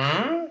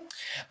 Mm-hmm.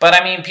 But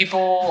I mean, people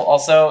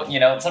also,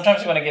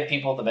 sometimes you want to give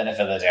people the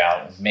benefit of the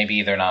doubt.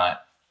 Maybe they're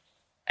not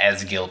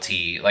as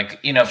guilty,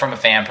 like, from a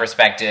fan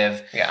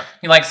perspective. Yeah.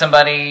 You like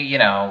somebody,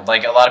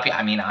 like a lot of people.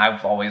 I mean,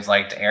 I've always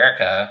liked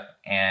Erica,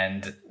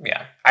 and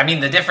I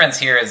mean, the difference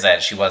here is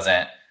that she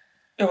wasn't.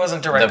 It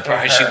wasn't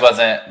directly. She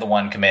wasn't the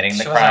one committing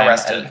the crime.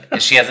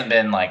 Arrested. She hasn't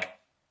been like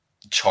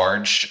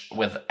charged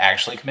with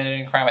actually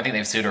committing a crime. I think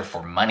they've sued her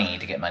for money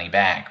to get money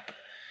back.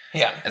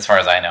 Yeah. As far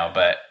as I know,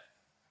 but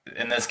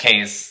in this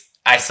case,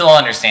 I still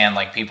understand,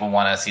 like, people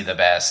want to see the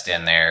best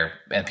in there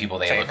and people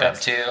they look up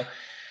to.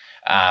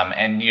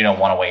 And you don't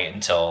want to wait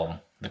until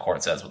the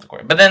court says what the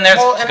court... But then there's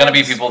going to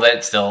be people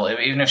that still,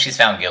 even if she's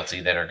found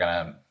guilty, that are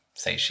going to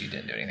say she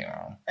didn't do anything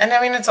wrong. And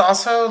I mean, it's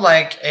also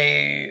like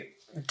a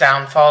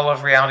downfall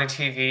of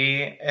reality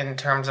TV in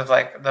terms of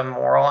like the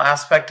moral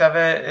aspect of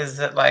it is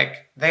that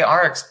like they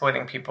are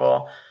exploiting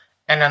people.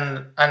 And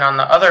on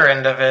the other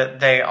end of it,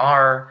 they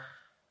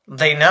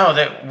know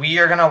that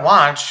we're going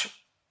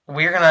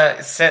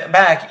to sit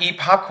back, eat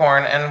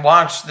popcorn, and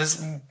watch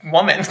this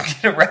woman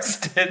get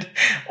arrested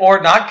or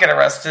not get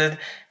arrested.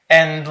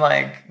 And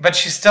like, but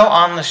she's still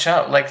on the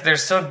show. Like, they're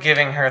still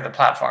giving her the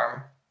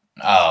platform.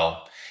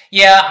 Oh,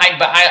 yeah.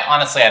 I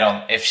honestly, I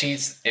don't, if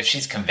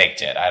she's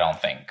convicted, I don't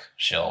think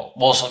she'll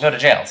go to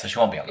jail, so she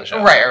won't be on the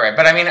show. Right.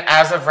 But I mean,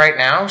 as of right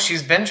now,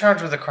 she's been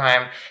charged with a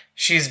crime.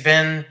 She's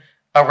been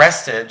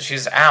arrested.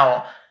 She's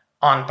out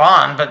on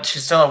bond, but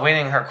she's still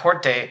awaiting her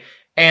court date.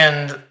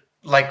 And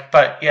like,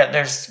 but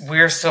yeah,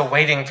 we're still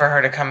waiting for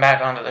her to come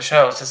back onto the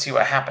show to see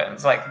what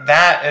happens. Like,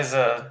 that is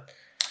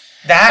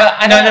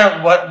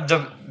what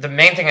the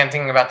main thing I'm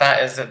thinking about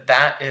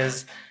that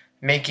is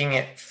making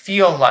it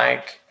feel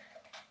like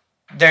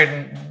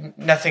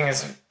nothing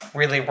is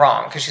really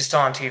wrong because she's still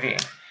on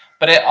TV.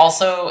 But it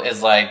also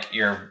is like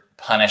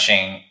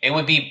it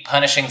would be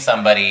punishing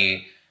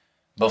somebody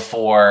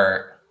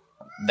before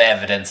the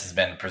evidence has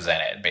been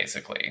presented,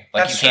 basically.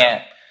 Like, That's you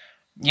can't,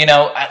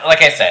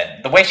 like I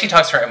said, the way she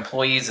talks to her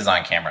employees is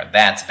on camera.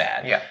 That's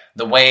bad. Yeah.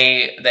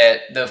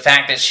 The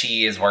fact that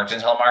she has worked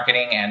in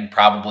telemarketing and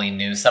probably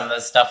knew some of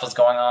this stuff was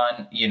going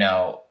on,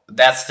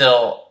 that's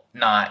still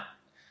not,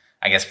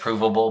 I guess,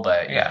 provable,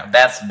 but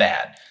that's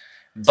bad.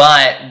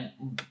 But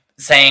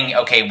saying,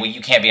 okay, well,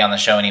 you can't be on the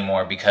show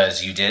anymore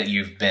because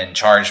you've been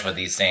charged with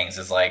these things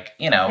is like,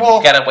 you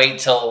got to wait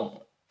till...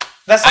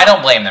 I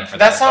don't blame them for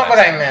that. That's not what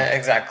I meant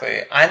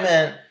exactly.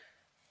 I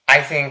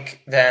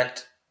think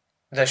that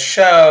the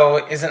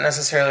show isn't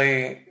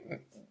necessarily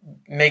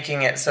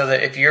making it so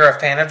that if you're a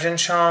fan of Jen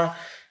Shah,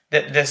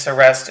 that this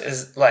arrest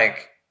is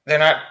like, they're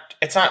not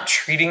it's not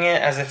treating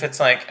it as if it's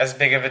like as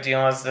big of a deal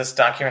as this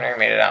documentary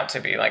made it out to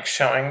be, like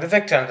showing the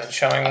victims and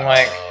showing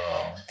like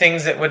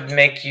things that would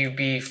make you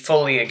be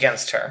fully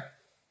against her.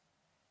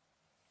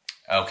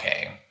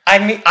 Okay.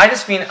 I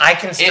just mean I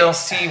can still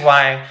see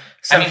why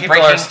some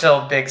people are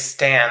still big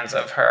stans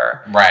of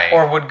her. Right.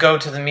 Or would go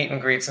to the meet and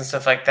greets and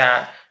stuff like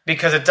that,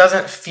 because it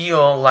doesn't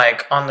feel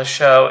like on the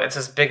show it's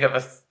as big of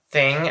a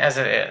thing as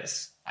it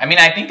is. I mean,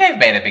 I think they've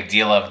made a big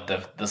deal of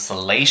the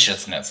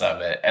salaciousness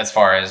of it as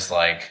far as,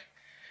 like,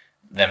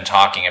 them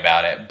talking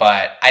about it.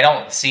 But I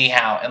don't see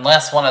how,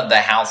 unless one of the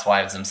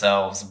housewives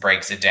themselves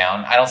breaks it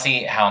down, I don't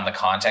see how in the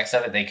context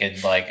of it they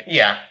could, like,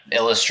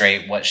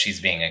 illustrate what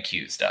she's being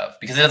accused of.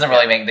 Because it doesn't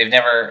really make, they've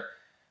never,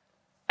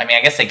 I mean,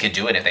 I guess they could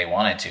do it if they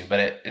wanted to,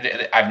 but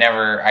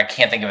I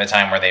can't think of a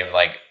time where they've,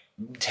 like,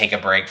 take a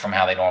break from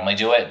how they normally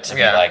do it to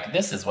be like,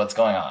 this is what's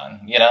going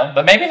on, you know?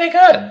 But maybe they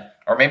could.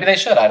 Or maybe they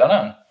should. I don't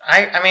know.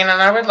 I mean,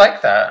 and I would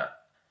like that.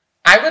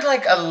 I would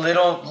like a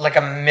little, like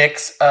a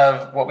mix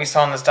of what we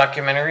saw in this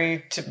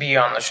documentary to be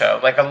on the show.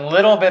 Like a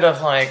little bit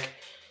of like,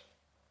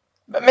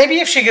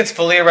 maybe if she gets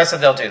fully arrested,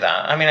 they'll do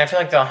that. I mean, I feel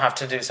like they'll have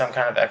to do some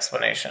kind of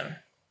explanation.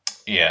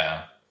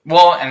 Yeah.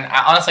 Well, and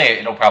honestly,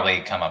 it'll probably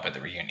come up at the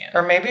reunion.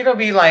 Or maybe it'll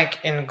be like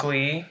in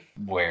Glee.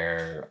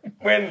 When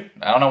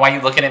I don't know why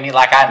you're looking at me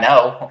like I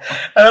know.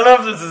 I don't know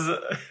if this is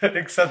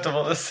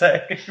acceptable to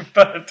say,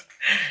 but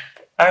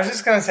I was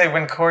just going to say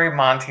when Corey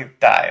Monteith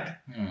died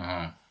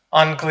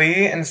on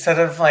Glee, instead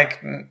of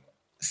like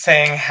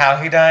saying how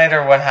he died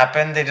or what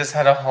happened, they just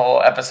had a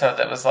whole episode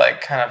that was like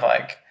kind of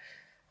like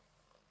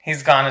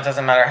he's gone, it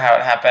doesn't matter how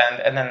it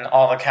happened, and then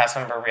all the cast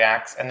member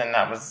reacts, and then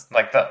that was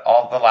like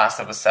all the last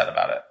that was said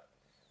about it.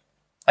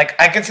 Like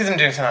I could see them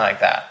doing something like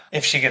that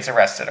if she gets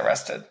arrested.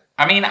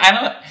 I mean, I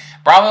don't.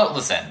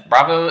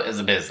 Bravo is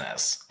a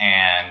business,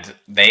 and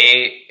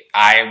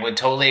I would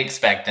totally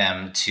expect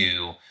them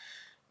to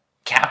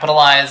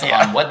capitalize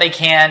on what they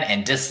can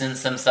and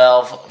distance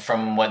themselves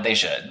from what they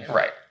should.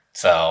 Right.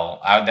 So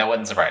that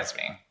wouldn't surprise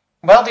me.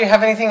 Well, do you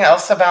have anything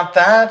else about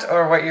that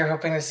or what you're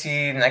hoping to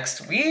see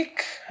next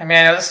week? I mean,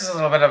 I know this is a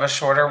little bit of a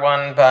shorter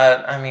one,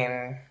 but I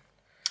mean...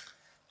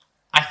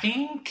 I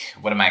think...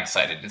 What am I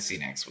excited to see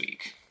next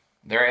week?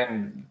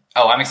 I'm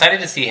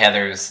excited to see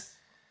Heather's...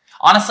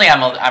 Honestly,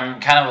 I'm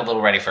kind of a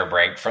little ready for a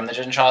break from the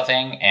Jen Shah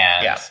thing,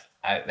 and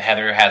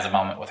Heather has a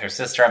moment with her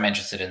sister. I'm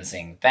interested in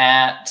seeing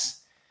that.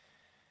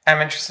 I'm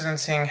interested in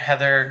seeing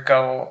Heather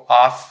go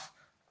off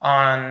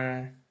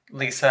on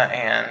Lisa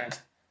and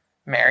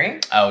Mary.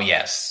 Oh,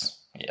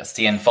 yes. Yes,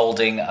 the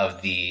unfolding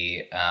of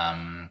the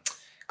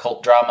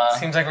cult drama.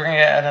 Seems like we're going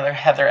to get another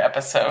Heather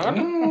episode.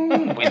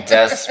 We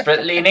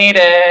desperately need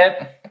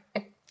it.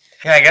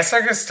 Yeah, I guess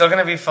they're still going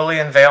to be fully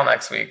in Vail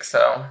next week,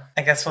 so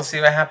I guess we'll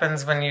see what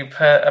happens when you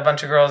put a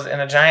bunch of girls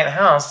in a giant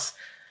house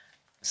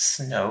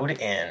snowed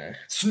in.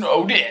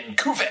 Cuvée.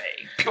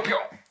 Pew pew.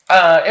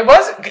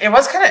 It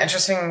was kind of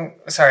interesting.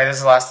 Sorry, this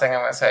is the last thing I'm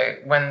going to say.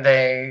 When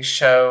they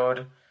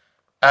showed,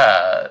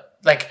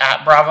 like at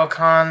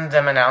BravoCon,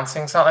 them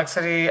announcing Salt Lake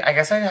City, I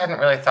guess I hadn't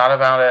really thought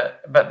about it,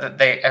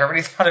 but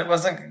everybody thought it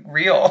wasn't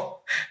real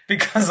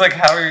because, like,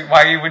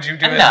 why would you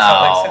do it in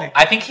Salt Lake City?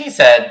 I think he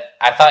said.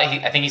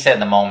 I think he said in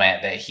the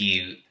moment that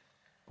he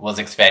was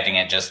expecting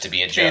it just to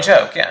be a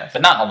joke. Yeah,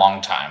 but not in a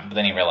long time. But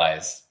then he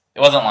realized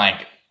it wasn't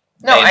like.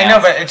 No, I know,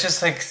 but it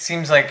just like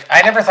seems like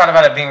I never thought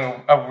about it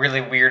being a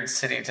really weird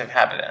city to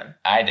have it in.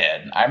 I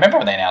did. I remember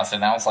when they announced it,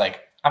 and I was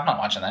like, I'm not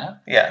watching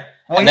that. Yeah.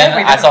 Well, and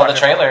then I saw the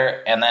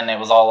trailer, and then it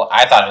was all.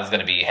 I thought it was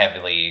going to be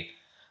heavily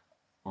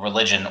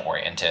religion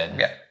oriented.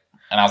 Yeah.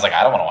 And I was like,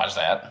 I don't want to watch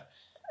that.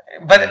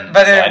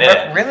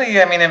 But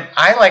really, I mean,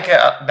 I like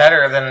it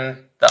better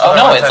than the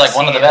other ones. It's like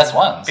one of the best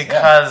ones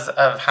because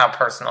of how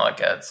personal it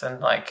gets and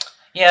like.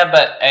 Yeah,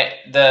 but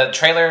the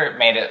trailer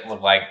made it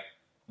look like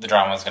the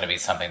drama was going to be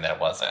something that it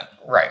wasn't.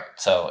 Right.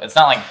 So it's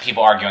not like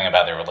people arguing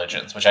about their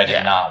religions, which I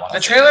did not want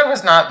to see. The trailer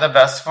was not the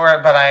best for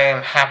it, but I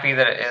am happy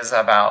that it is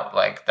about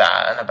like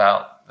that and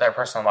about their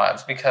personal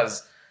lives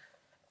because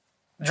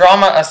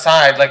drama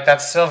aside, like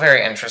that's still a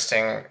very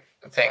interesting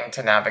thing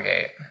to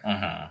navigate.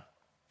 Mm-hmm.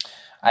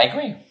 I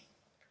agree.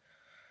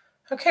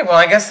 Okay, well,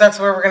 I guess that's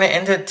where we're going to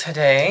end it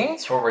today.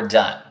 That's where we're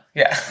done.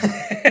 Yeah.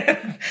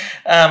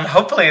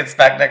 Hopefully it's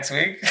back next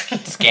week.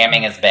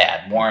 Scamming is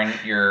bad. Warn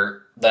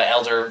the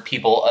elder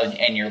people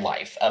in your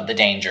life of the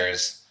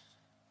dangers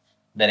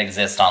that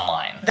exist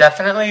online.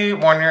 Definitely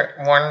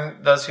warn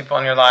those people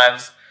in your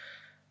lives.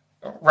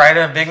 Write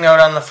a big note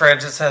on the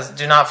fridge that says,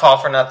 do not fall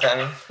for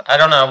nothing. I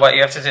don't know what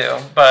you have to do,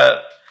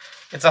 but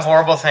it's a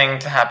horrible thing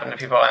to happen to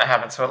people, and it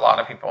happens to a lot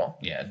of people.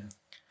 Yeah.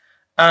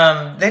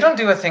 They don't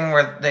do a thing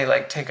where they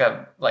like take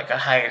a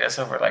hiatus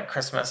over like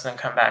Christmas and then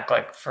come back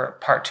like for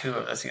part 2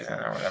 of the season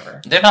or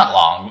whatever. They're not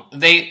long.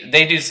 They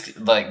do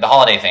like the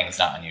holiday thing's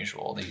not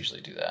unusual. They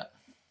usually do that.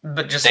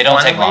 But just they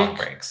don't take long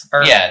breaks.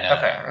 Or,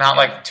 no. Not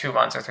like 2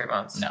 months or 3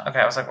 months. No. Okay,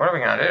 I was like, what are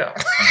we gonna do?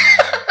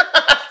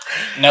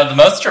 No, the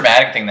most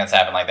dramatic thing that's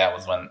happened like that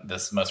was when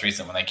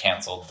they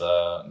canceled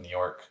the New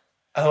York.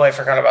 Oh, I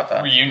forgot about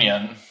that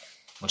reunion,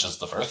 which is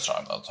the first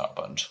time that's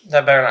happened.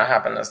 That better not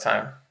happen this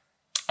time.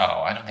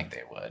 Oh, I don't think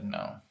they would,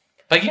 no.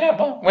 But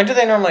well... When do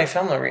they normally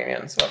film the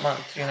reunions? What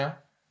month, do you know?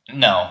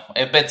 No.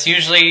 It's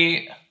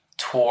usually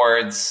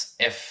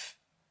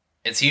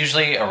it's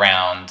usually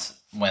around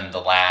when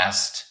the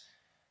last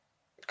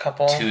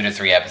couple 2 to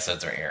 3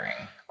 episodes are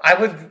airing. I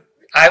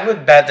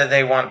would bet that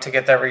they want to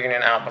get that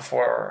reunion out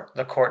before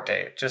the court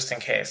date, just in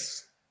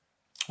case.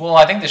 Well,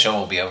 I think the show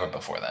will be over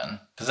before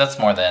then. Because that's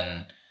more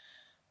than,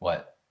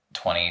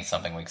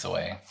 20-something weeks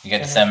away. You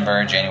get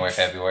December, January,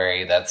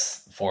 February.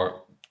 That's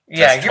 4...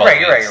 Yeah, you're right.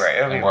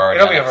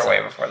 It'll be over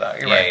way before that.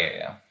 You're right.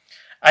 Yeah.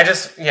 I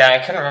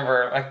couldn't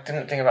remember. I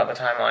didn't think about the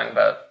timeline,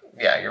 but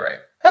yeah, you're right.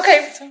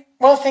 Okay.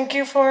 Well, thank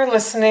you for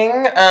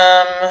listening.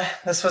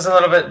 This was a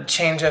little bit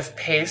change of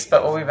pace,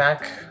 but we'll be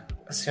back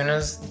as soon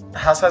as the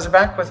Housewives are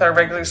back with our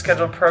regularly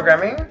scheduled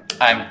programming.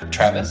 I'm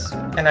Travis.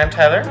 And I'm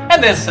Tyler.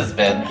 And this has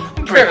been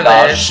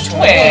Privileged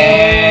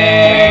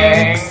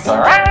Twinks.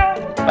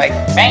 Bye.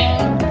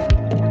 Bang.